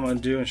know what I'm going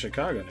to do in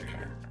Chicago next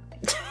year.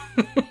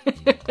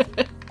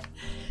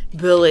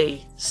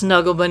 Billy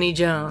Snuggle Bunny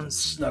Jones,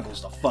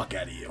 Snuggles the fuck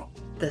out of you.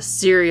 the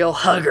serial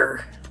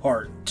hugger.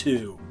 Part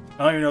 2.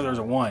 I don't even know there's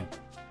a 1,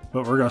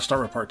 but we're going to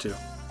start with part 2.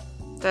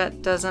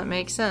 That doesn't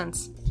make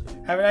sense.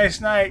 Have a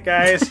nice night,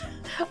 guys.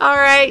 All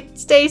right,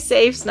 stay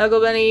safe, Snuggle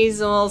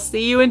Bunnies, and we'll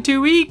see you in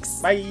 2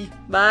 weeks. Bye.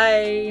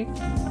 Bye.